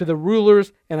known to the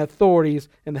rulers and authorities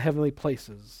in the heavenly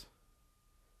places.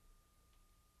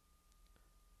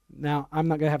 Now, I'm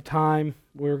not going to have time.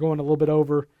 We're going a little bit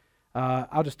over.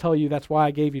 I'll just tell you that's why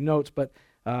I gave you notes, but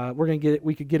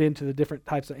we could get into the different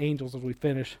types of angels as we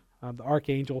finish. The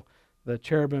archangel, the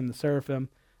cherubim, the seraphim.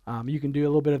 You can do a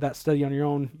little bit of that study on your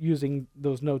own using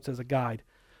those notes as a guide.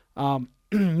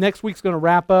 Next week's going to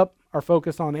wrap up our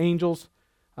focus on angels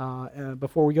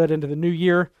before we get into the new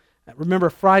year. Remember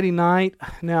Friday night.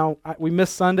 Now, we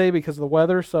missed Sunday because of the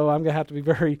weather, so I'm going to have to be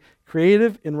very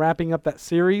creative in wrapping up that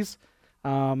series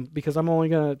because I'm only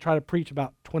going to try to preach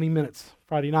about 20 minutes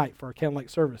Friday night for a candlelight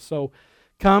service. So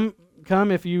come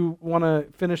if you want to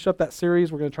finish up that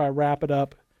series. We're going to try to wrap it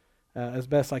up as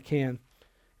best I can.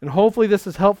 And hopefully this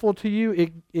is helpful to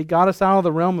you. It got us out of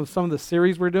the realm of some of the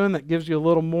series we're doing that gives you a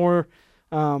little more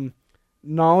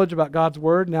knowledge about God's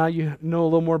Word. Now you know a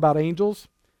little more about angels.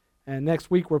 And next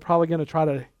week we're probably going to try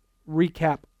to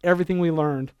recap everything we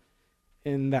learned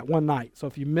in that one night. So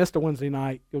if you missed a Wednesday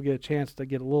night, you'll get a chance to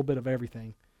get a little bit of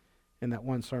everything in that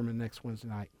one sermon next Wednesday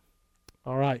night.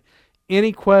 All right.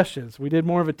 Any questions? We did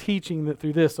more of a teaching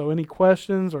through this. So any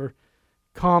questions or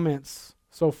comments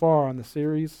so far on the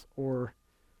series or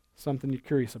something you're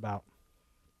curious about?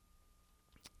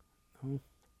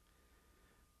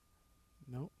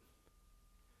 No?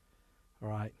 All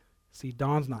right. See,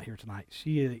 Dawn's not here tonight.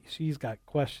 She's got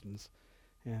questions,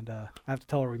 and I have to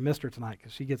tell her we missed her tonight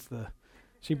because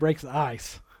she breaks the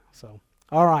ice. So,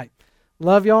 all right.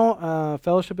 Love y'all.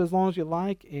 Fellowship as long as you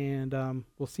like, and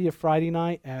we'll see you Friday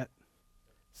night at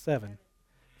 7.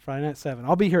 Friday night at 7.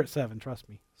 I'll be here at 7, trust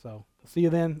me. So, see you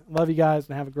then. Love you guys,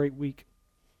 and have a great week.